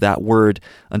distribution of that Word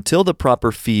until the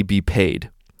proper fee be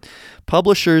paid.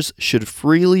 Publishers should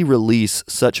freely release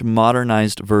such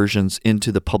modernized versions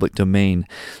into the public domain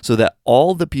so that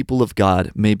all the people of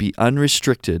God may be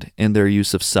unrestricted in their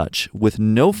use of such, with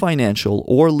no financial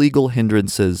or legal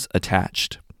hindrances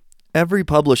attached. Every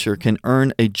publisher can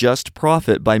earn a just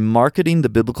profit by marketing the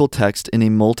biblical text in a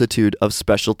multitude of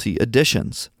specialty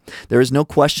editions. There is no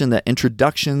question that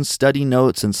introductions, study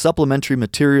notes, and supplementary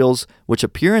materials which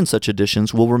appear in such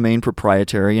editions will remain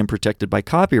proprietary and protected by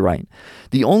copyright.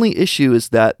 The only issue is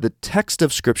that the text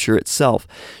of Scripture itself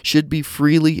should be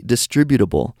freely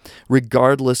distributable,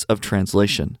 regardless of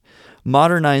translation.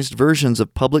 Modernized versions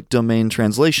of public domain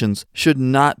translations should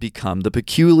not become the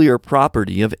peculiar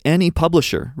property of any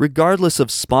publisher, regardless of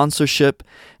sponsorship,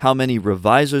 how many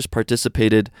revisers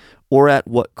participated, or at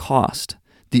what cost.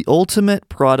 The ultimate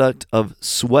product of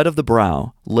sweat of the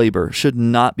brow, labor, should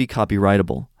not be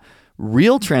copyrightable.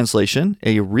 Real translation,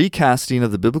 a recasting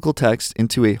of the biblical text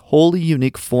into a wholly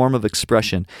unique form of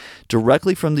expression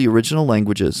directly from the original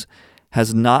languages,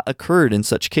 has not occurred in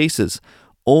such cases.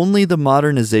 Only the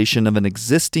modernization of an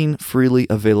existing freely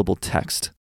available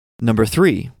text. Number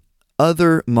 3,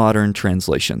 other modern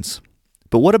translations.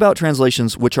 But what about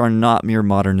translations which are not mere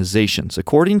modernizations?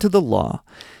 According to the law,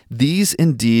 these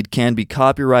indeed can be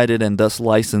copyrighted and thus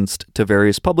licensed to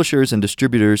various publishers and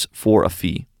distributors for a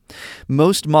fee.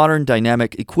 Most modern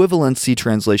dynamic equivalency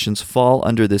translations fall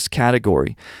under this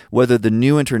category, whether the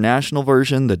New International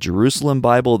Version, the Jerusalem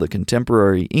Bible, the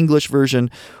Contemporary English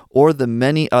Version, or the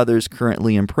many others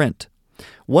currently in print.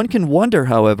 One can wonder,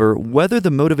 however, whether the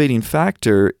motivating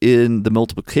factor in the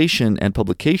multiplication and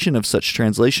publication of such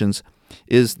translations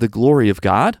is the glory of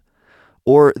God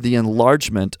or the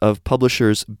enlargement of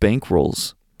publishers'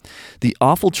 bankrolls. The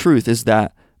awful truth is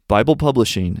that Bible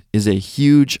publishing is a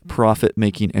huge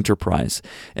profit-making enterprise,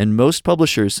 and most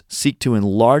publishers seek to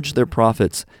enlarge their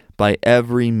profits by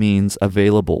every means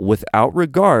available, without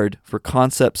regard for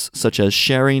concepts such as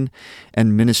sharing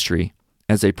and ministry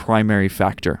as a primary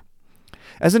factor.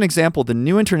 As an example, the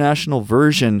New International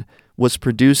Version was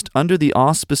produced under the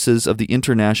auspices of the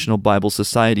International Bible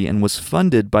Society and was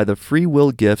funded by the free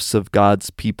will gifts of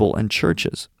God's people and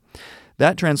churches.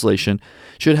 That translation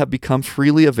should have become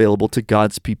freely available to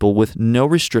God's people with no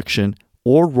restriction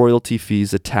or royalty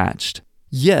fees attached.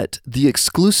 Yet, the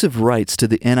exclusive rights to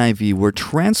the NIV were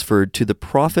transferred to the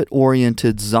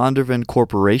profit-oriented Zondervan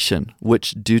Corporation,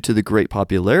 which, due to the great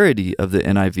popularity of the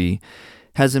NIV,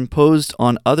 has imposed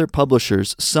on other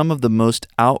publishers some of the most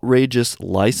outrageous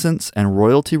license and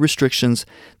royalty restrictions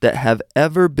that have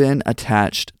ever been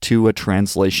attached to a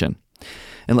translation.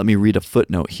 And let me read a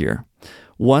footnote here.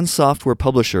 One software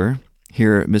publisher,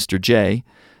 here Mr. J,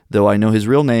 though I know his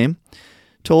real name,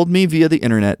 told me via the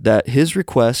internet that his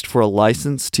request for a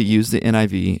license to use the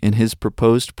NIV in his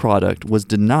proposed product was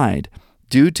denied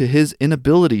due to his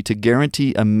inability to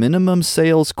guarantee a minimum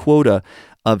sales quota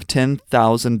of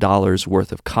 $10,000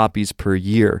 worth of copies per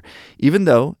year, even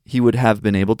though he would have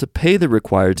been able to pay the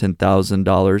required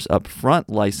 $10,000 upfront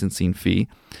licensing fee,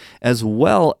 as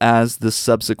well as the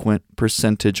subsequent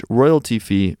percentage royalty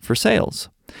fee for sales.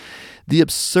 The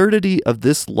absurdity of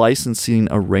this licensing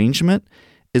arrangement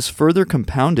is further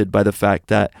compounded by the fact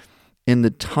that in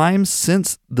the time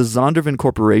since the Zondervan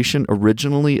Corporation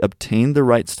originally obtained the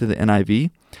rights to the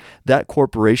NIV, that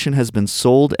corporation has been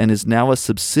sold and is now a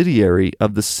subsidiary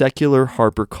of the secular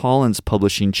HarperCollins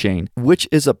publishing chain, which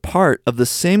is a part of the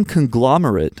same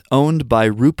conglomerate owned by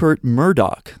Rupert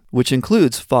Murdoch, which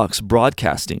includes Fox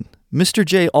Broadcasting. Mr.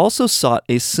 J also sought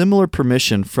a similar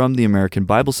permission from the American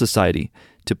Bible Society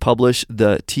to publish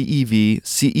the TEV,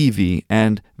 CEV,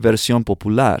 and Versión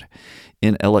Popular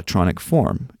in electronic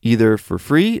form, either for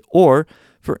free or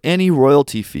for any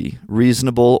royalty fee,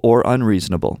 reasonable or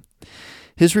unreasonable.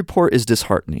 His report is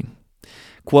disheartening.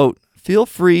 Quote, "Feel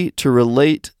free to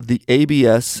relate the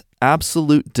ABS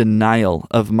absolute denial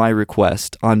of my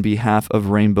request on behalf of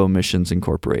Rainbow Missions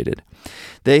Incorporated.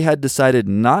 They had decided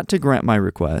not to grant my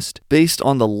request based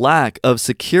on the lack of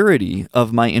security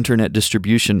of my internet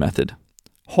distribution method.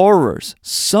 Horrors!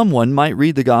 Someone might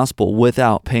read the gospel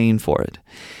without paying for it.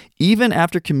 Even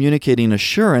after communicating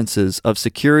assurances of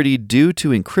security due to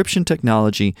encryption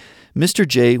technology, Mr.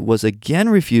 J was again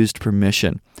refused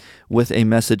permission, with a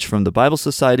message from the Bible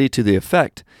Society to the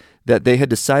effect that they had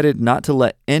decided not to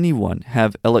let anyone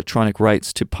have electronic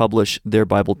rights to publish their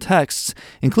Bible texts,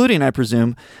 including, I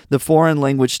presume, the foreign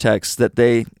language texts that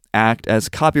they act as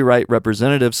copyright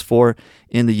representatives for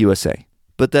in the USA.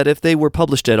 But that if they were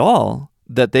published at all,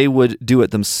 that they would do it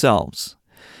themselves.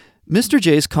 Mr.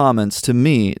 J's comments to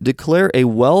me declare a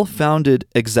well-founded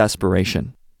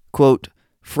exasperation. Quote,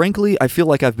 "Frankly, I feel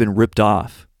like I've been ripped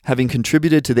off, having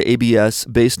contributed to the ABS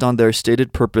based on their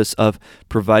stated purpose of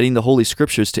providing the Holy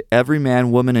Scriptures to every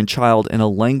man, woman, and child in a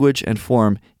language and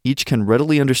form each can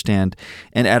readily understand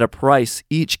and at a price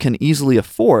each can easily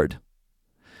afford.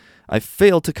 I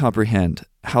fail to comprehend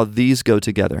how these go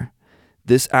together.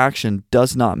 This action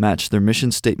does not match their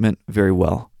mission statement very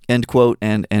well." End quote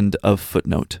and end of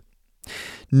footnote.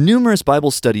 Numerous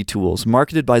Bible study tools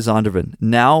marketed by Zondervan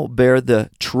now bear the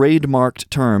trademarked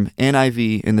term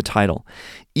NIV in the title,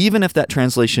 even if that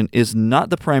translation is not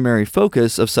the primary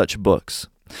focus of such books.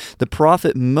 The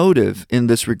profit motive in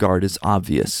this regard is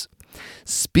obvious.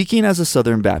 Speaking as a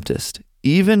Southern Baptist,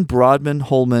 even Broadman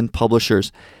Holman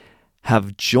publishers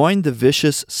have joined the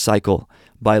vicious cycle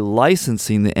by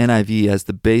licensing the NIV as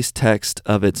the base text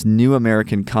of its New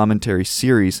American Commentary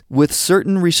series, with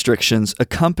certain restrictions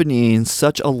accompanying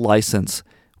such a license,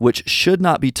 which should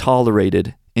not be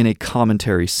tolerated in a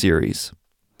commentary series.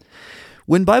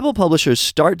 When Bible publishers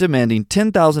start demanding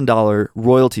 $10,000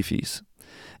 royalty fees,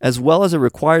 as well as a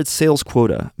required sales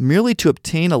quota, merely to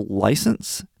obtain a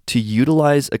license to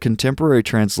utilize a contemporary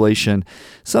translation,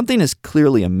 something is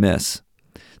clearly amiss.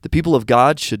 The people of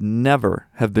God should never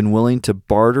have been willing to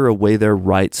barter away their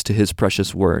rights to His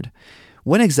precious word.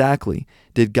 When exactly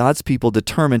did God's people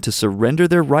determine to surrender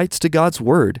their rights to God's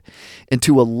word and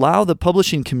to allow the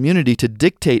publishing community to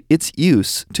dictate its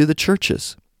use to the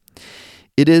churches?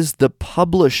 It is the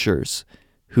publishers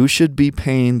who should be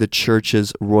paying the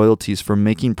churches royalties for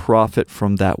making profit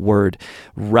from that word,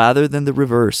 rather than the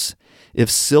reverse. If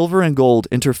silver and gold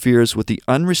interferes with the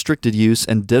unrestricted use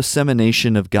and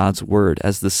dissemination of God's word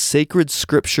as the sacred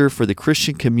scripture for the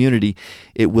Christian community,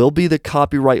 it will be the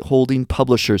copyright-holding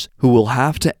publishers who will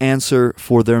have to answer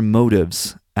for their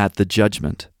motives at the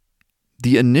judgment.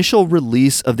 The initial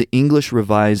release of the English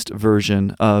Revised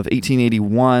Version of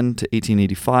 1881 to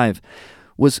 1885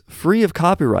 was free of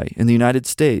copyright in the United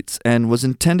States and was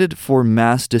intended for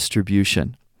mass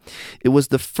distribution. It was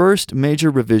the first major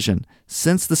revision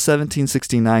since the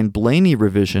 1769 Blaney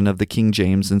revision of the King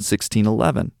James in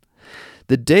 1611.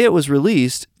 The day it was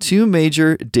released, two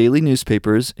major daily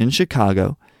newspapers in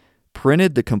Chicago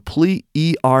printed the complete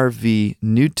ERV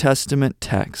New Testament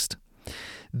text.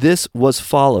 This was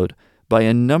followed by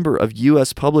a number of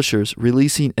U.S. publishers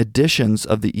releasing editions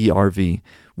of the ERV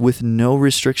with no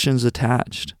restrictions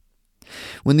attached.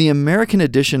 When the American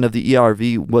edition of the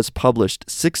ERV was published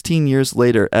 16 years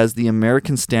later as the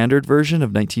American Standard Version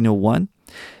of 1901,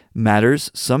 matters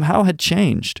somehow had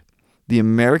changed. The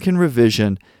American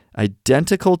revision,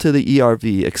 identical to the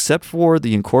ERV except for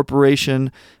the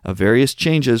incorporation of various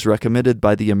changes recommended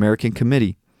by the American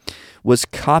Committee, was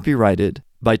copyrighted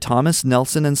by Thomas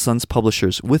Nelson & Sons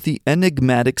publishers with the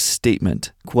enigmatic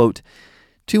statement, quote,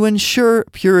 "to ensure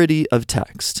purity of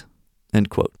text," end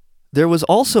quote. There was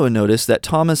also a notice that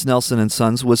Thomas Nelson &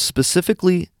 Sons was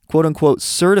specifically, quote-unquote,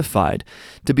 certified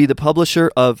to be the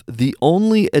publisher of the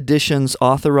only editions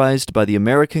authorized by the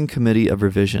American Committee of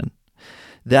Revision.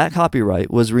 That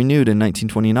copyright was renewed in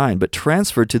 1929, but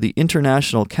transferred to the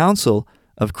International Council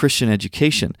of Christian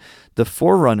Education, the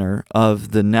forerunner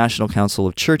of the National Council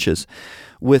of Churches,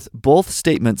 with both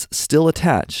statements still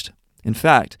attached. In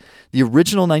fact, the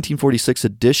original 1946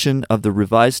 edition of the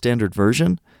Revised Standard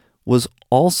Version was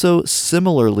also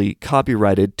similarly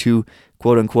copyrighted to,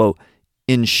 quote-unquote,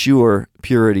 ensure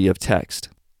purity of text.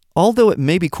 Although it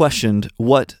may be questioned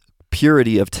what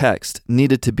purity of text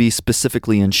needed to be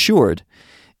specifically ensured,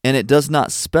 and it does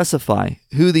not specify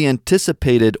who the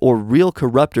anticipated or real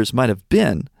corruptors might have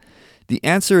been, the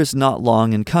answer is not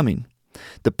long in coming.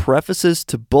 The prefaces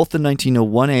to both the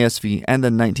 1901 ASV and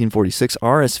the 1946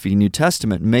 RSV New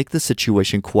Testament make the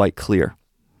situation quite clear.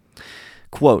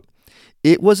 Quote,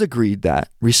 "It was agreed that,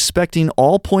 respecting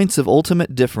all points of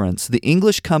ultimate difference, the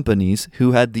English companies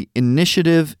who had the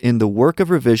initiative in the work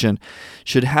of revision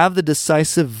should have the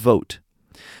decisive vote.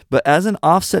 But as an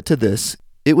offset to this,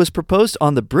 it was proposed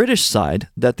on the British side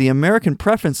that the American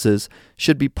preferences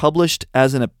should be published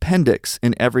as an appendix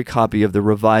in every copy of the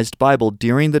Revised Bible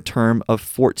during the term of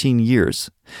 14 years.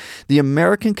 The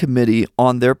American Committee,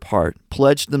 on their part,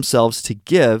 pledged themselves to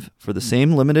give, for the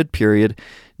same limited period,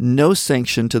 no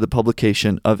sanction to the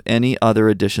publication of any other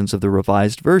editions of the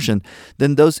Revised Version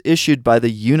than those issued by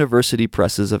the University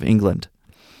Presses of England.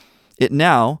 It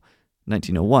now,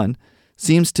 1901,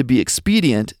 seems to be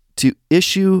expedient to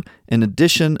issue an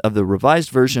edition of the Revised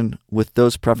Version with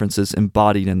those preferences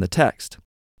embodied in the text.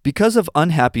 Because of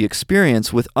unhappy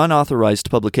experience with unauthorized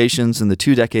publications in the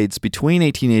 2 decades between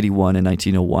 1881 and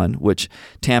 1901, which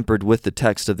tampered with the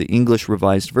text of the English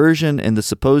Revised Version in the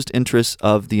supposed interests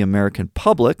of the American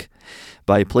public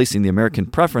by placing the American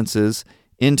preferences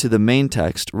into the main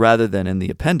text rather than in the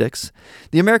appendix,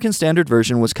 the American Standard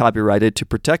Version was copyrighted to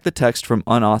protect the text from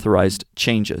unauthorized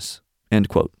changes." End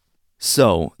quote.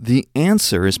 So, the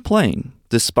answer is plain.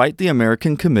 Despite the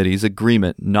American Committee's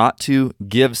agreement not to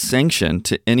give sanction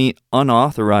to any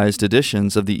unauthorized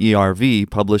editions of the ERV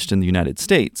published in the United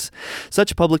States,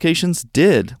 such publications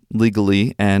did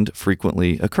legally and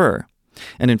frequently occur.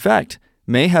 And in fact,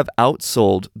 may have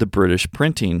outsold the British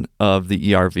printing of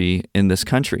the ERV in this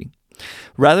country.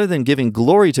 Rather than giving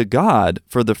glory to God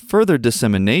for the further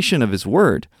dissemination of His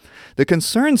Word, the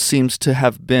concern seems to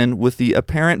have been with the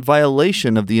apparent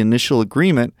violation of the initial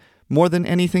agreement more than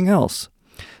anything else.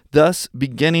 Thus,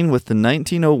 beginning with the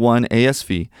 1901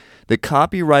 ASV, the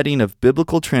copywriting of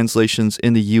biblical translations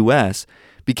in the U.S.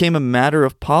 became a matter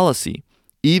of policy,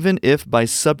 even if by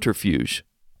subterfuge.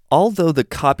 Although the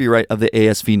copyright of the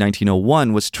ASV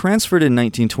 1901 was transferred in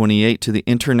 1928 to the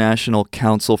International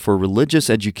Council for Religious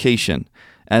Education,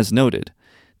 as noted,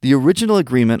 the original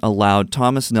agreement allowed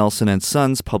Thomas Nelson and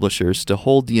Sons publishers to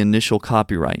hold the initial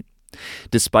copyright.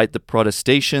 Despite the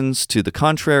protestations to the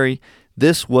contrary,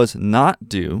 this was not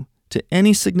due to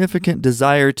any significant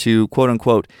desire to,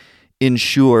 quote-unquote,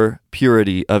 ensure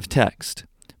purity of text,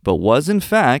 but was in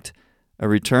fact a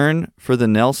return for the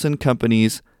Nelson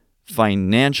Company's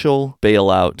financial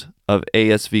bailout of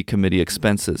ASV committee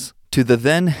expenses to the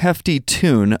then hefty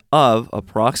tune of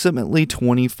approximately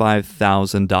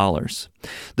 $25,000.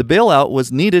 The bailout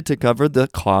was needed to cover the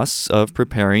costs of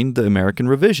preparing the American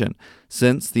revision,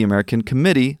 since the American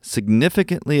Committee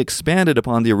significantly expanded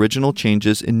upon the original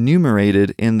changes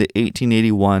enumerated in the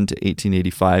 1881 to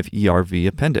 1885 ERV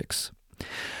appendix.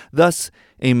 Thus,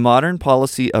 a modern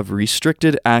policy of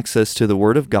restricted access to the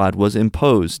Word of God was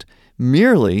imposed,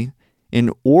 merely in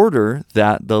order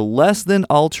that the less than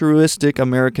altruistic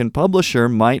American publisher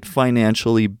might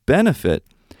financially benefit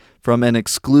from an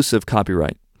exclusive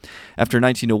copyright. After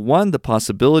 1901, the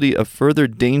possibility of further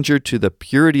danger to the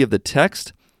purity of the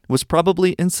text was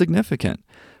probably insignificant,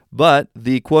 but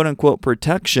the quote-unquote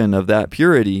protection of that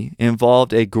purity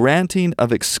involved a granting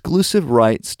of exclusive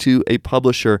rights to a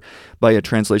publisher by a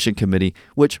translation committee,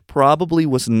 which probably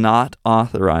was not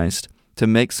authorized to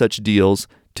make such deals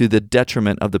to the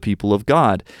detriment of the people of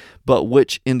God, but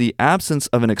which, in the absence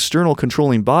of an external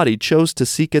controlling body, chose to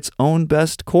seek its own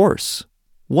best course.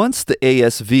 Once the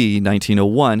ASV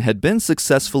 1901 had been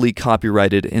successfully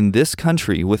copyrighted in this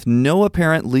country with no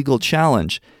apparent legal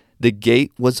challenge, the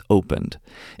gate was opened,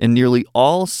 and nearly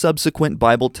all subsequent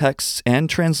Bible texts and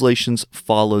translations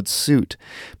followed suit.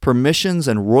 Permissions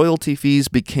and royalty fees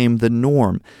became the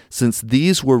norm, since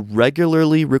these were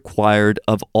regularly required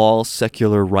of all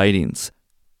secular writings.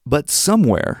 But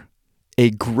somewhere, a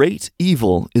great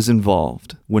evil is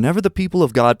involved whenever the people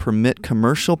of God permit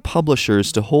commercial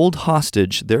publishers to hold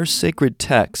hostage their sacred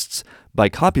texts by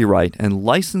copyright and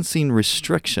licensing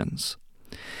restrictions.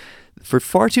 For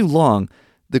far too long,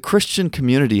 the Christian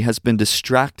community has been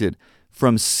distracted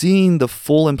from seeing the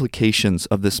full implications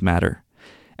of this matter,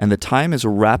 and the time is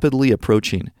rapidly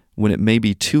approaching when it may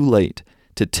be too late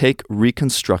to take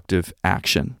reconstructive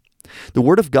action. The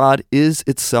Word of God is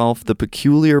itself the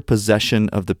peculiar possession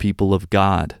of the people of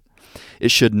God.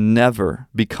 It should never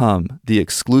become the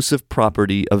exclusive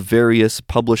property of various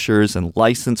publishers and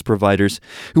license providers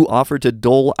who offer to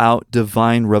dole out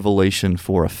divine revelation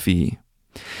for a fee.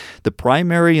 The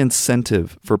primary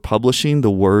incentive for publishing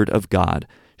the Word of God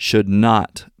should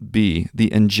not be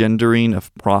the engendering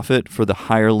of profit for the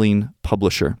hireling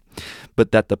publisher,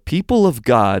 but that the people of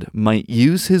God might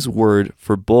use His Word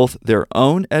for both their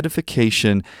own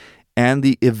edification and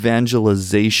the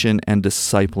evangelization and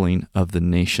discipling of the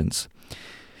nations.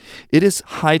 It is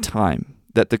high time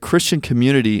that the Christian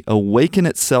community awaken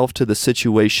itself to the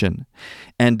situation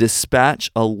and dispatch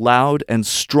a loud and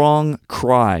strong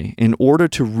cry in order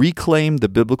to reclaim the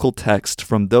biblical text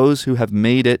from those who have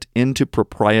made it into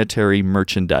proprietary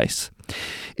merchandise.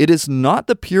 It is not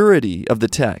the purity of the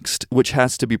text which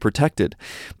has to be protected,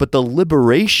 but the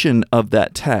liberation of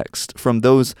that text from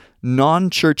those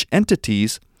non-church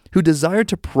entities who desire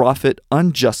to profit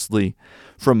unjustly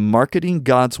from marketing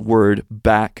God's word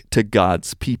back to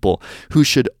God's people, who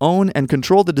should own and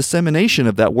control the dissemination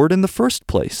of that word in the first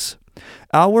place.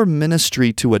 Our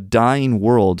ministry to a dying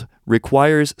world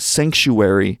requires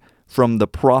sanctuary from the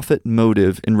profit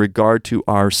motive in regard to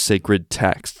our sacred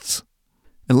texts.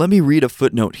 And let me read a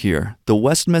footnote here. The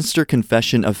Westminster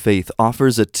Confession of Faith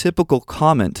offers a typical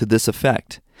comment to this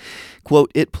effect.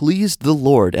 Quote, "It pleased the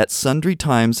Lord at sundry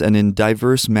times and in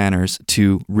diverse manners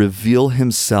to reveal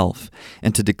Himself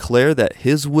and to declare that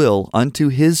His will unto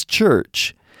His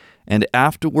church, and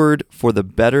afterward for the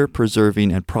better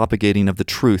preserving and propagating of the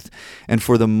truth, and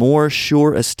for the more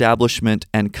sure establishment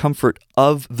and comfort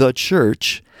of the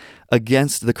church,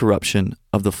 against the corruption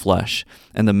of the flesh,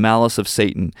 and the malice of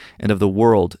Satan, and of the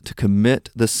world, to commit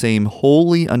the same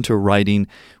wholly unto writing,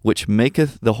 which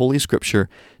maketh the Holy Scripture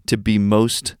to be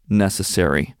most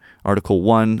necessary." Article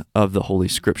 1 of the Holy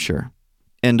Scripture.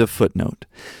 End of footnote.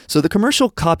 So the commercial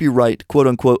copyright,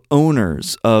 quote-unquote,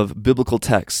 owners of biblical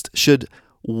text should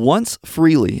once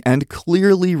freely and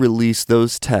clearly release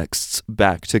those texts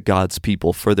back to God's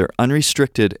people for their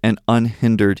unrestricted and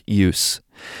unhindered use.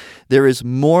 There is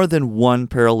more than one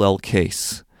parallel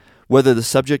case, whether the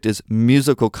subject is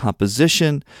musical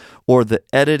composition or the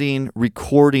editing,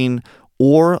 recording,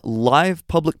 or live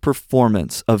public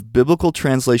performance of biblical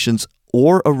translations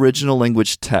or original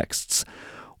language texts.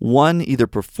 One either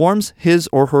performs his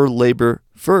or her labor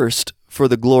first for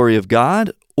the glory of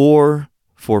God or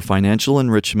for financial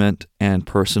enrichment and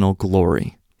personal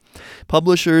glory.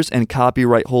 Publishers and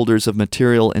copyright holders of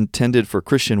material intended for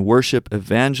Christian worship,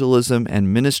 evangelism,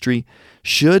 and ministry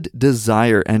should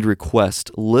desire and request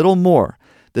little more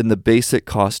than the basic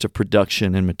cost of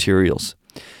production and materials.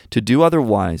 To do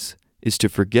otherwise is to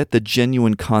forget the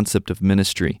genuine concept of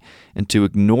ministry and to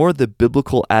ignore the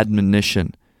biblical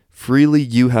admonition, freely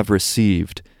you have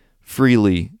received,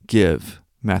 freely give.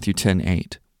 Matthew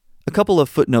 10:8. A couple of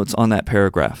footnotes on that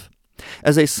paragraph.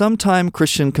 As a sometime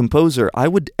Christian composer, I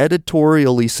would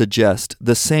editorially suggest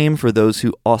the same for those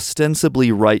who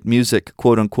ostensibly write music,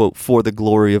 quote-unquote, for the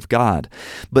glory of God,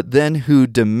 but then who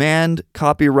demand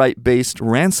copyright-based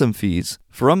ransom fees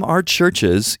from our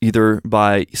churches, either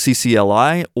by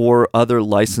CCLI or other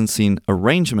licensing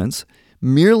arrangements,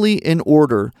 merely in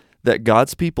order that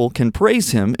God's people can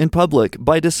praise Him in public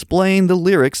by displaying the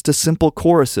lyrics to simple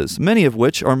choruses, many of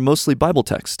which are mostly Bible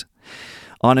text,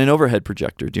 on an overhead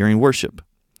projector during worship.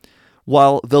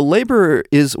 While the laborer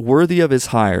is worthy of his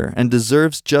hire and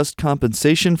deserves just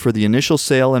compensation for the initial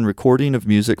sale and recording of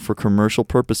music for commercial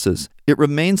purposes, it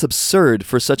remains absurd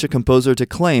for such a composer to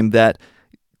claim that,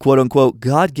 quote-unquote,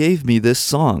 God gave me this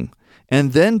song,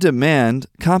 and then demand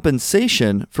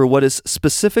compensation for what is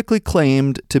specifically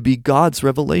claimed to be God's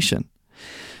revelation.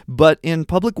 But in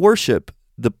public worship,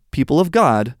 the people of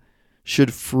God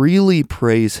should freely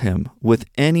praise Him with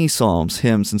any psalms,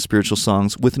 hymns, and spiritual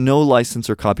songs with no license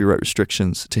or copyright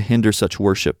restrictions to hinder such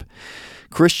worship.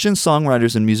 Christian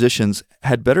songwriters and musicians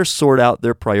had better sort out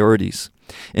their priorities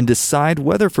and decide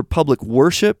whether for public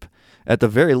worship, at the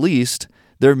very least,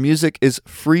 their music is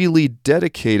freely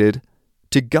dedicated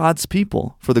to God's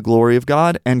people for the glory of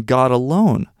God and God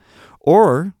alone,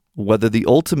 or whether the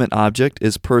ultimate object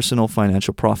is personal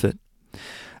financial profit.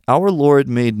 Our Lord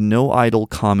made no idle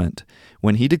comment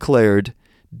when He declared,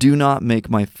 "Do not make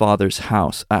my Father's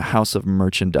house a house of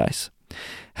merchandise."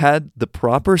 Had the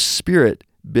proper spirit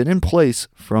been in place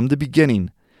from the beginning,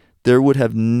 there would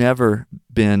have never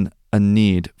been a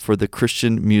need for the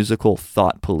Christian musical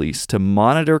thought police to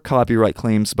monitor copyright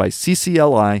claims by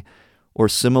CCLI or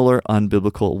similar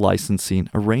unbiblical licensing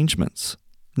arrangements.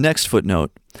 Next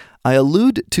footnote. I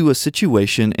allude to a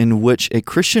situation in which a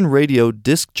Christian radio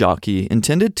disc jockey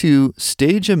intended to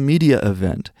stage a media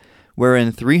event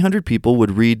wherein 300 people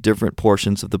would read different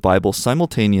portions of the Bible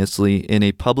simultaneously in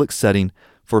a public setting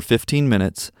for 15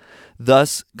 minutes,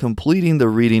 thus completing the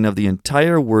reading of the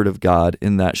entire Word of God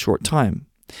in that short time.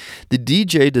 The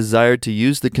DJ desired to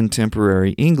use the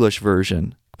contemporary English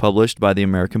version, published by the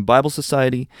American Bible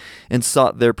Society, and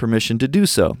sought their permission to do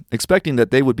so, expecting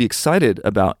that they would be excited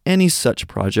about any such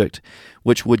project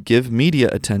which would give media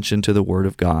attention to the Word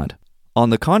of God.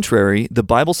 On the contrary, the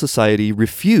Bible Society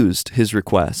refused his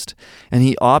request, and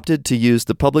he opted to use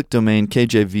the public domain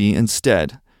KJV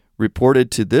instead,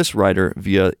 reported to this writer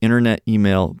via internet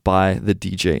email by the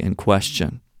DJ in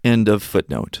question. End of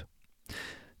footnote.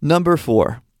 Number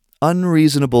 4.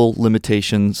 Unreasonable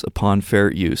limitations upon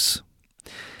fair use.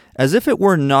 As if it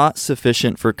were not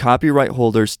sufficient for copyright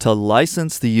holders to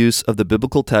license the use of the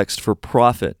biblical text for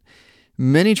profit,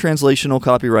 many translational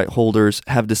copyright holders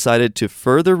have decided to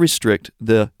further restrict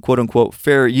the quote-unquote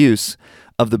fair use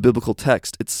of the biblical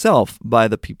text itself by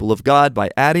the people of God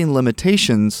by adding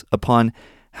limitations upon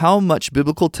how much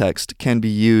biblical text can be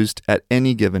used at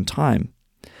any given time.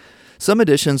 Some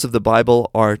editions of the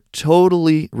Bible are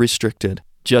totally restricted,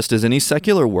 just as any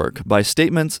secular work, by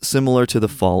statements similar to the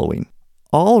following.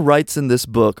 All rights in this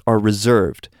book are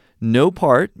reserved. No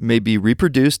part may be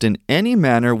reproduced in any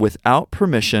manner without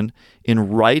permission in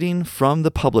writing from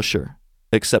the publisher,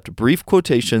 except brief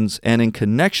quotations and in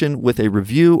connection with a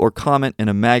review or comment in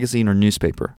a magazine or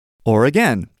newspaper. Or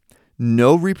again,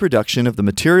 no reproduction of the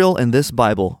material in this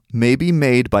Bible may be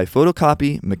made by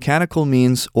photocopy, mechanical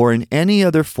means, or in any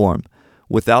other form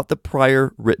without the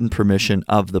prior written permission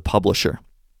of the publisher.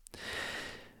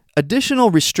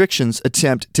 Additional restrictions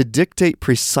attempt to dictate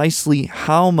precisely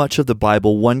how much of the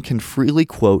Bible one can freely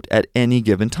quote at any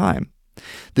given time.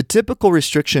 The typical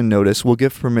restriction notice will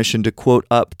give permission to quote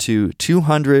up to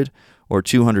 200 or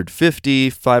 250,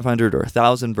 500, or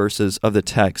 1,000 verses of the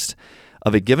text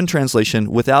of a given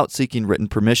translation without seeking written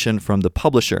permission from the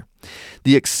publisher.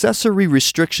 The accessory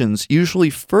restrictions usually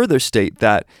further state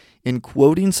that in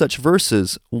quoting such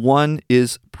verses, one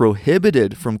is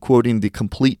prohibited from quoting the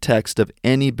complete text of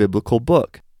any biblical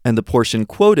book, and the portion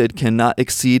quoted cannot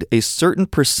exceed a certain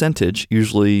percentage,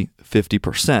 usually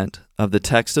 50%, of the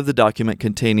text of the document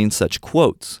containing such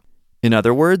quotes. In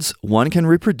other words, one can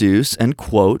reproduce and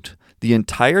quote the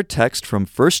entire text from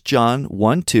 1 John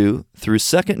 1:2 through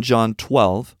 2 John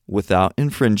 12 without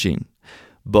infringing.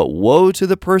 But woe to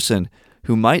the person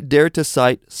who might dare to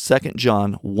cite 2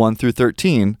 John 1 through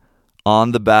 13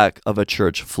 on the back of a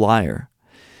church flyer.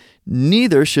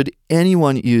 Neither should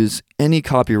anyone use any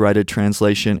copyrighted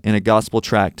translation in a gospel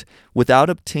tract without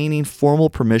obtaining formal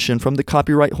permission from the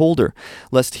copyright holder,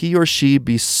 lest he or she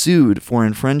be sued for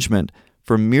infringement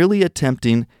for merely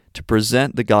attempting to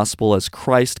present the gospel as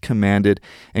Christ commanded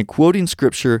and quoting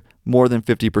scripture more than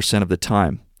 50% of the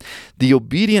time. The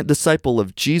obedient disciple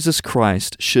of Jesus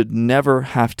Christ should never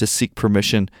have to seek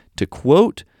permission to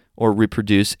quote or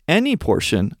reproduce any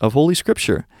portion of Holy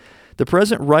Scripture. The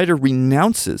present writer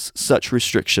renounces such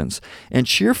restrictions and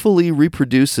cheerfully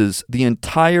reproduces the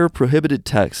entire prohibited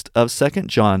text of 2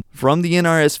 John from the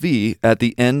NRSV at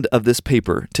the end of this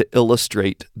paper to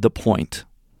illustrate the point.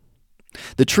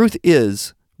 The truth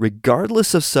is,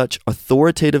 regardless of such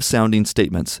authoritative-sounding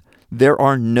statements, there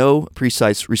are no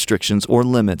precise restrictions or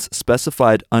limits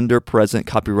specified under present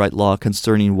copyright law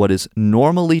concerning what is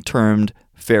normally termed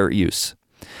fair use.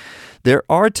 There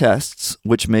are tests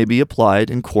which may be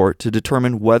applied in court to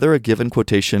determine whether a given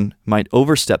quotation might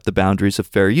overstep the boundaries of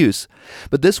fair use,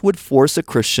 but this would force a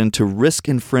Christian to risk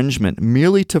infringement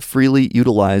merely to freely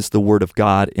utilize the Word of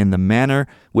God in the manner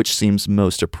which seems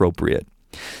most appropriate.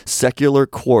 Secular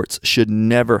courts should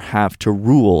never have to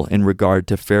rule in regard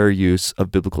to fair use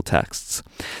of biblical texts.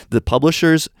 The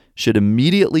publishers should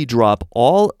immediately drop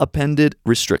all appended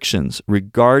restrictions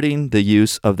regarding the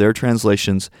use of their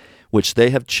translations which they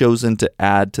have chosen to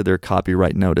add to their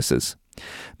copyright notices.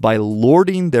 By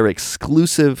lording their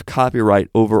exclusive copyright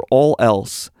over all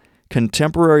else,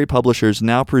 contemporary publishers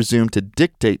now presume to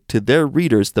dictate to their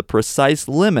readers the precise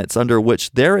limits under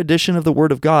which their edition of the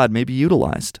Word of God may be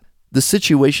utilized. The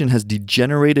situation has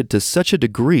degenerated to such a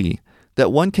degree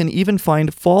that one can even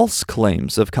find false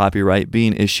claims of copyright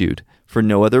being issued for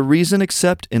no other reason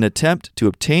except an attempt to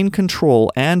obtain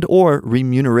control and or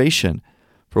remuneration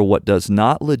for what does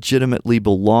not legitimately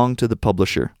belong to the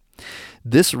publisher.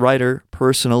 This writer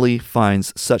personally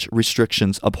finds such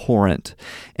restrictions abhorrent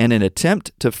and an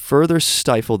attempt to further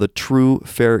stifle the true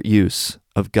fair use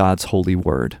of God's holy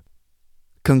word.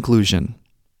 Conclusion.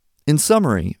 In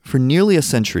summary, for nearly a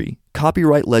century,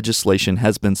 copyright legislation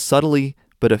has been subtly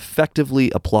but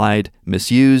effectively applied,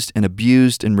 misused, and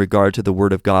abused in regard to the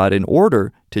Word of God in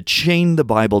order to chain the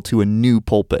Bible to a new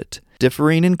pulpit,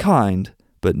 differing in kind,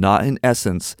 but not in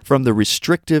essence, from the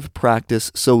restrictive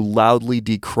practice so loudly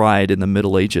decried in the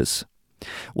Middle Ages.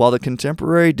 While the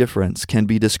contemporary difference can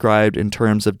be described in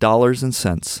terms of dollars and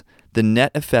cents, the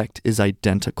net effect is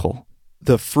identical.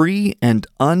 The free and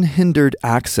unhindered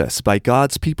access by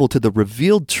God's people to the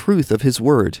revealed truth of His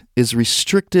Word is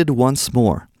restricted once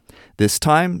more, this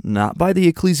time not by the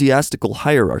ecclesiastical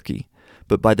hierarchy,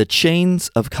 but by the chains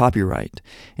of copyright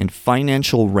and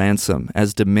financial ransom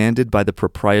as demanded by the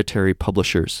proprietary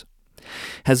publishers.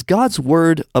 Has God's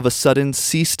Word of a sudden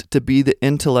ceased to be the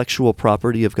intellectual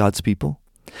property of God's people?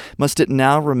 Must it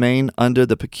now remain under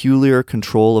the peculiar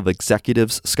control of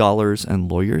executives, scholars, and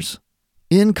lawyers?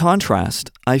 In contrast,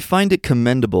 I find it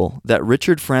commendable that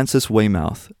Richard Francis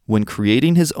Weymouth, when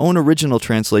creating his own original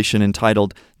translation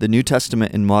entitled The New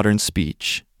Testament in Modern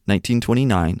Speech,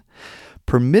 1929,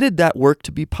 permitted that work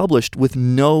to be published with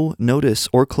no notice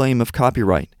or claim of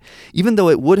copyright, even though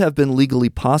it would have been legally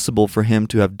possible for him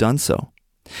to have done so.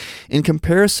 In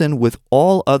comparison with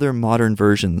all other modern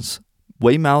versions,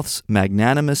 Weymouth's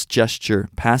magnanimous gesture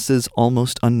passes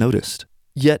almost unnoticed.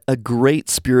 Yet a great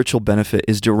spiritual benefit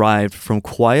is derived from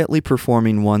quietly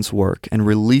performing one's work and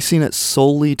releasing it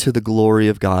solely to the glory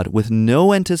of God with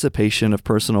no anticipation of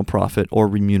personal profit or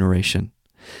remuneration.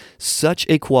 Such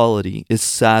a quality is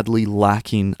sadly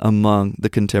lacking among the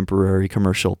contemporary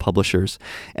commercial publishers,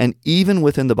 and even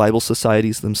within the Bible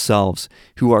societies themselves,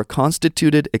 who are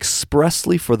constituted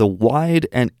expressly for the wide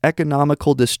and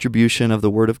economical distribution of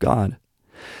the Word of God.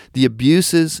 The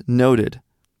abuses noted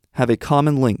have a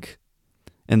common link,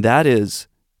 and that is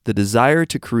the desire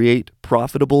to create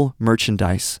profitable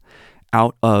merchandise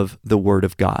out of the Word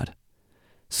of God.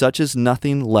 Such is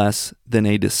nothing less than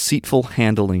a deceitful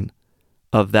handling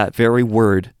of that very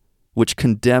word which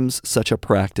condemns such a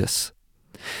practice.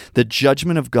 The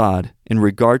judgment of God in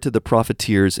regard to the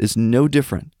profiteers is no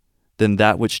different than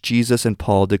that which Jesus and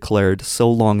Paul declared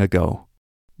so long ago.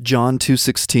 John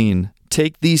 2:16,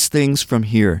 "Take these things from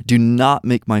here. Do not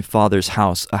make my Father's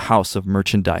house a house of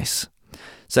merchandise."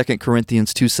 2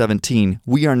 Corinthians 2:17,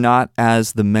 "We are not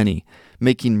as the many,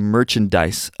 making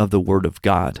merchandise of the word of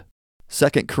God."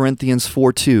 2 Corinthians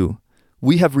 4:2,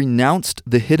 "We have renounced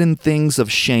the hidden things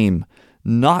of shame,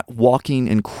 not walking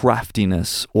in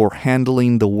craftiness or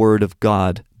handling the word of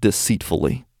God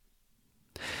deceitfully."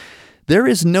 There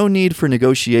is no need for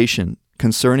negotiation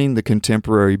concerning the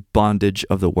contemporary bondage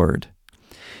of the word.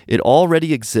 It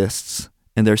already exists,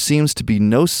 and there seems to be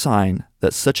no sign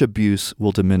that such abuse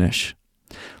will diminish.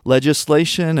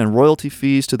 Legislation and royalty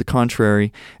fees to the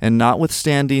contrary, and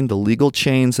notwithstanding the legal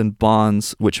chains and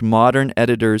bonds which modern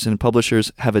editors and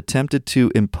publishers have attempted to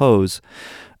impose,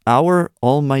 our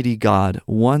Almighty God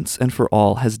once and for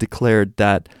all has declared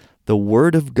that the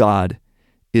Word of God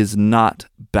is not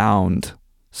bound,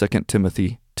 2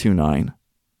 Timothy 2:9.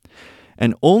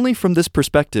 And only from this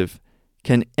perspective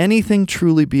can anything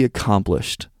truly be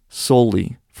accomplished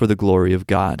solely for the glory of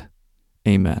God.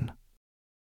 Amen.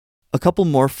 A couple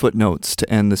more footnotes to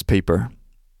end this paper.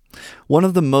 One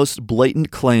of the most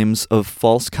blatant claims of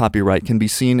false copyright can be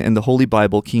seen in the Holy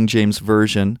Bible King James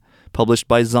Version, published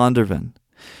by Zondervan,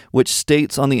 which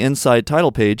states on the inside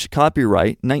title page,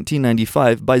 "Copyright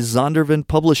 1995 by Zondervan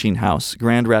Publishing House,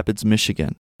 Grand Rapids,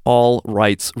 Michigan. All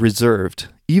rights reserved,"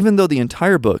 even though the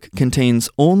entire book contains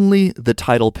only the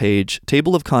title page,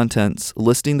 table of contents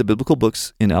listing the biblical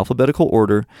books in alphabetical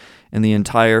order, and the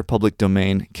entire public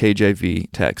domain KJV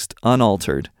text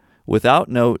unaltered, without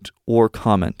note or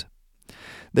comment.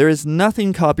 There is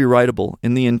nothing copyrightable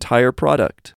in the entire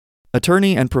product.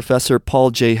 Attorney and Professor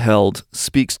Paul J. Held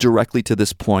speaks directly to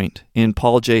this point in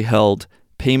Paul J. Held,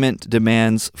 Payment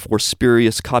Demands for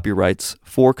Spurious Copyrights,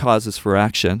 4 Causes for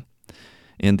Action,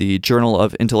 in the Journal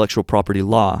of Intellectual Property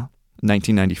Law,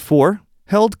 1994.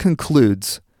 Held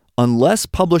concludes, "Unless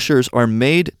publishers are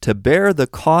made to bear the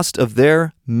cost of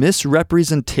their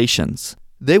misrepresentations,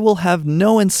 they will have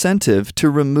no incentive to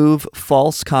remove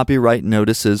false copyright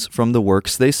notices from the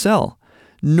works they sell,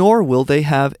 nor will they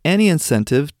have any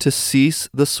incentive to cease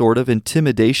the sort of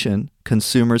intimidation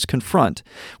consumers confront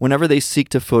whenever they seek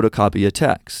to photocopy a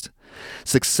text.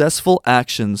 Successful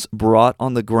actions brought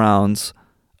on the grounds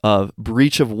of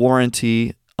breach of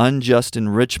warranty, unjust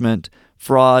enrichment,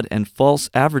 fraud, and false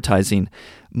advertising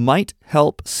might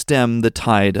help stem the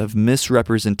tide of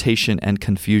misrepresentation and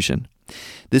confusion.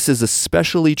 This is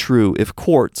especially true if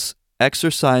courts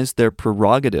exercise their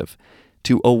prerogative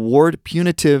to award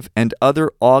punitive and other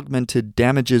augmented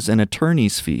damages and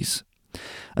attorney's fees.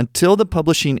 Until the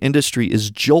publishing industry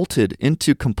is jolted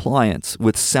into compliance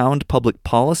with sound public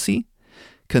policy,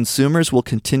 consumers will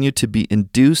continue to be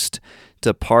induced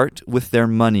to part with their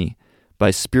money by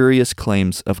spurious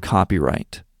claims of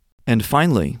copyright." And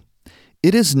finally,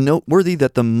 it is noteworthy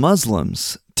that the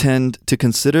Muslims tend to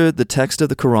consider the text of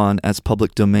the Quran as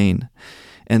public domain,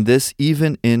 and this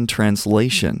even in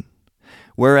translation.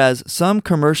 Whereas some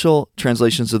commercial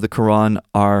translations of the Quran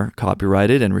are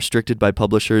copyrighted and restricted by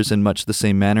publishers in much the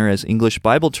same manner as English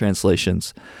Bible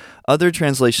translations, other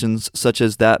translations, such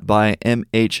as that by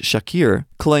M.H. Shakir,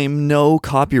 claim no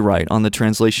copyright on the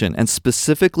translation and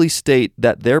specifically state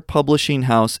that their publishing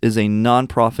house is a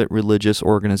non-profit religious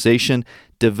organization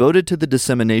devoted to the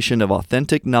dissemination of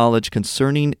authentic knowledge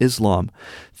concerning Islam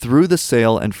through the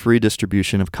sale and free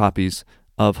distribution of copies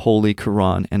of Holy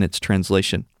Quran and its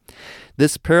translation.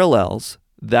 This parallels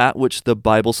that which the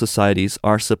Bible societies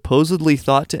are supposedly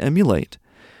thought to emulate,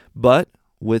 but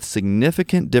with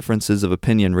significant differences of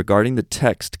opinion regarding the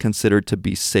text considered to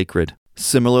be sacred.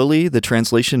 Similarly, the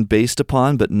translation based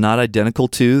upon but not identical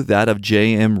to that of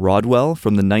J.M. Rodwell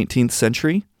from the 19th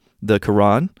century, the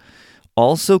Quran,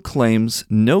 also claims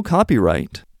no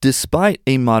copyright, despite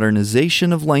a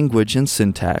modernization of language and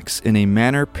syntax in a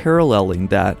manner paralleling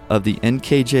that of the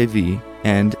NKJV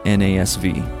and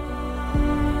NASV.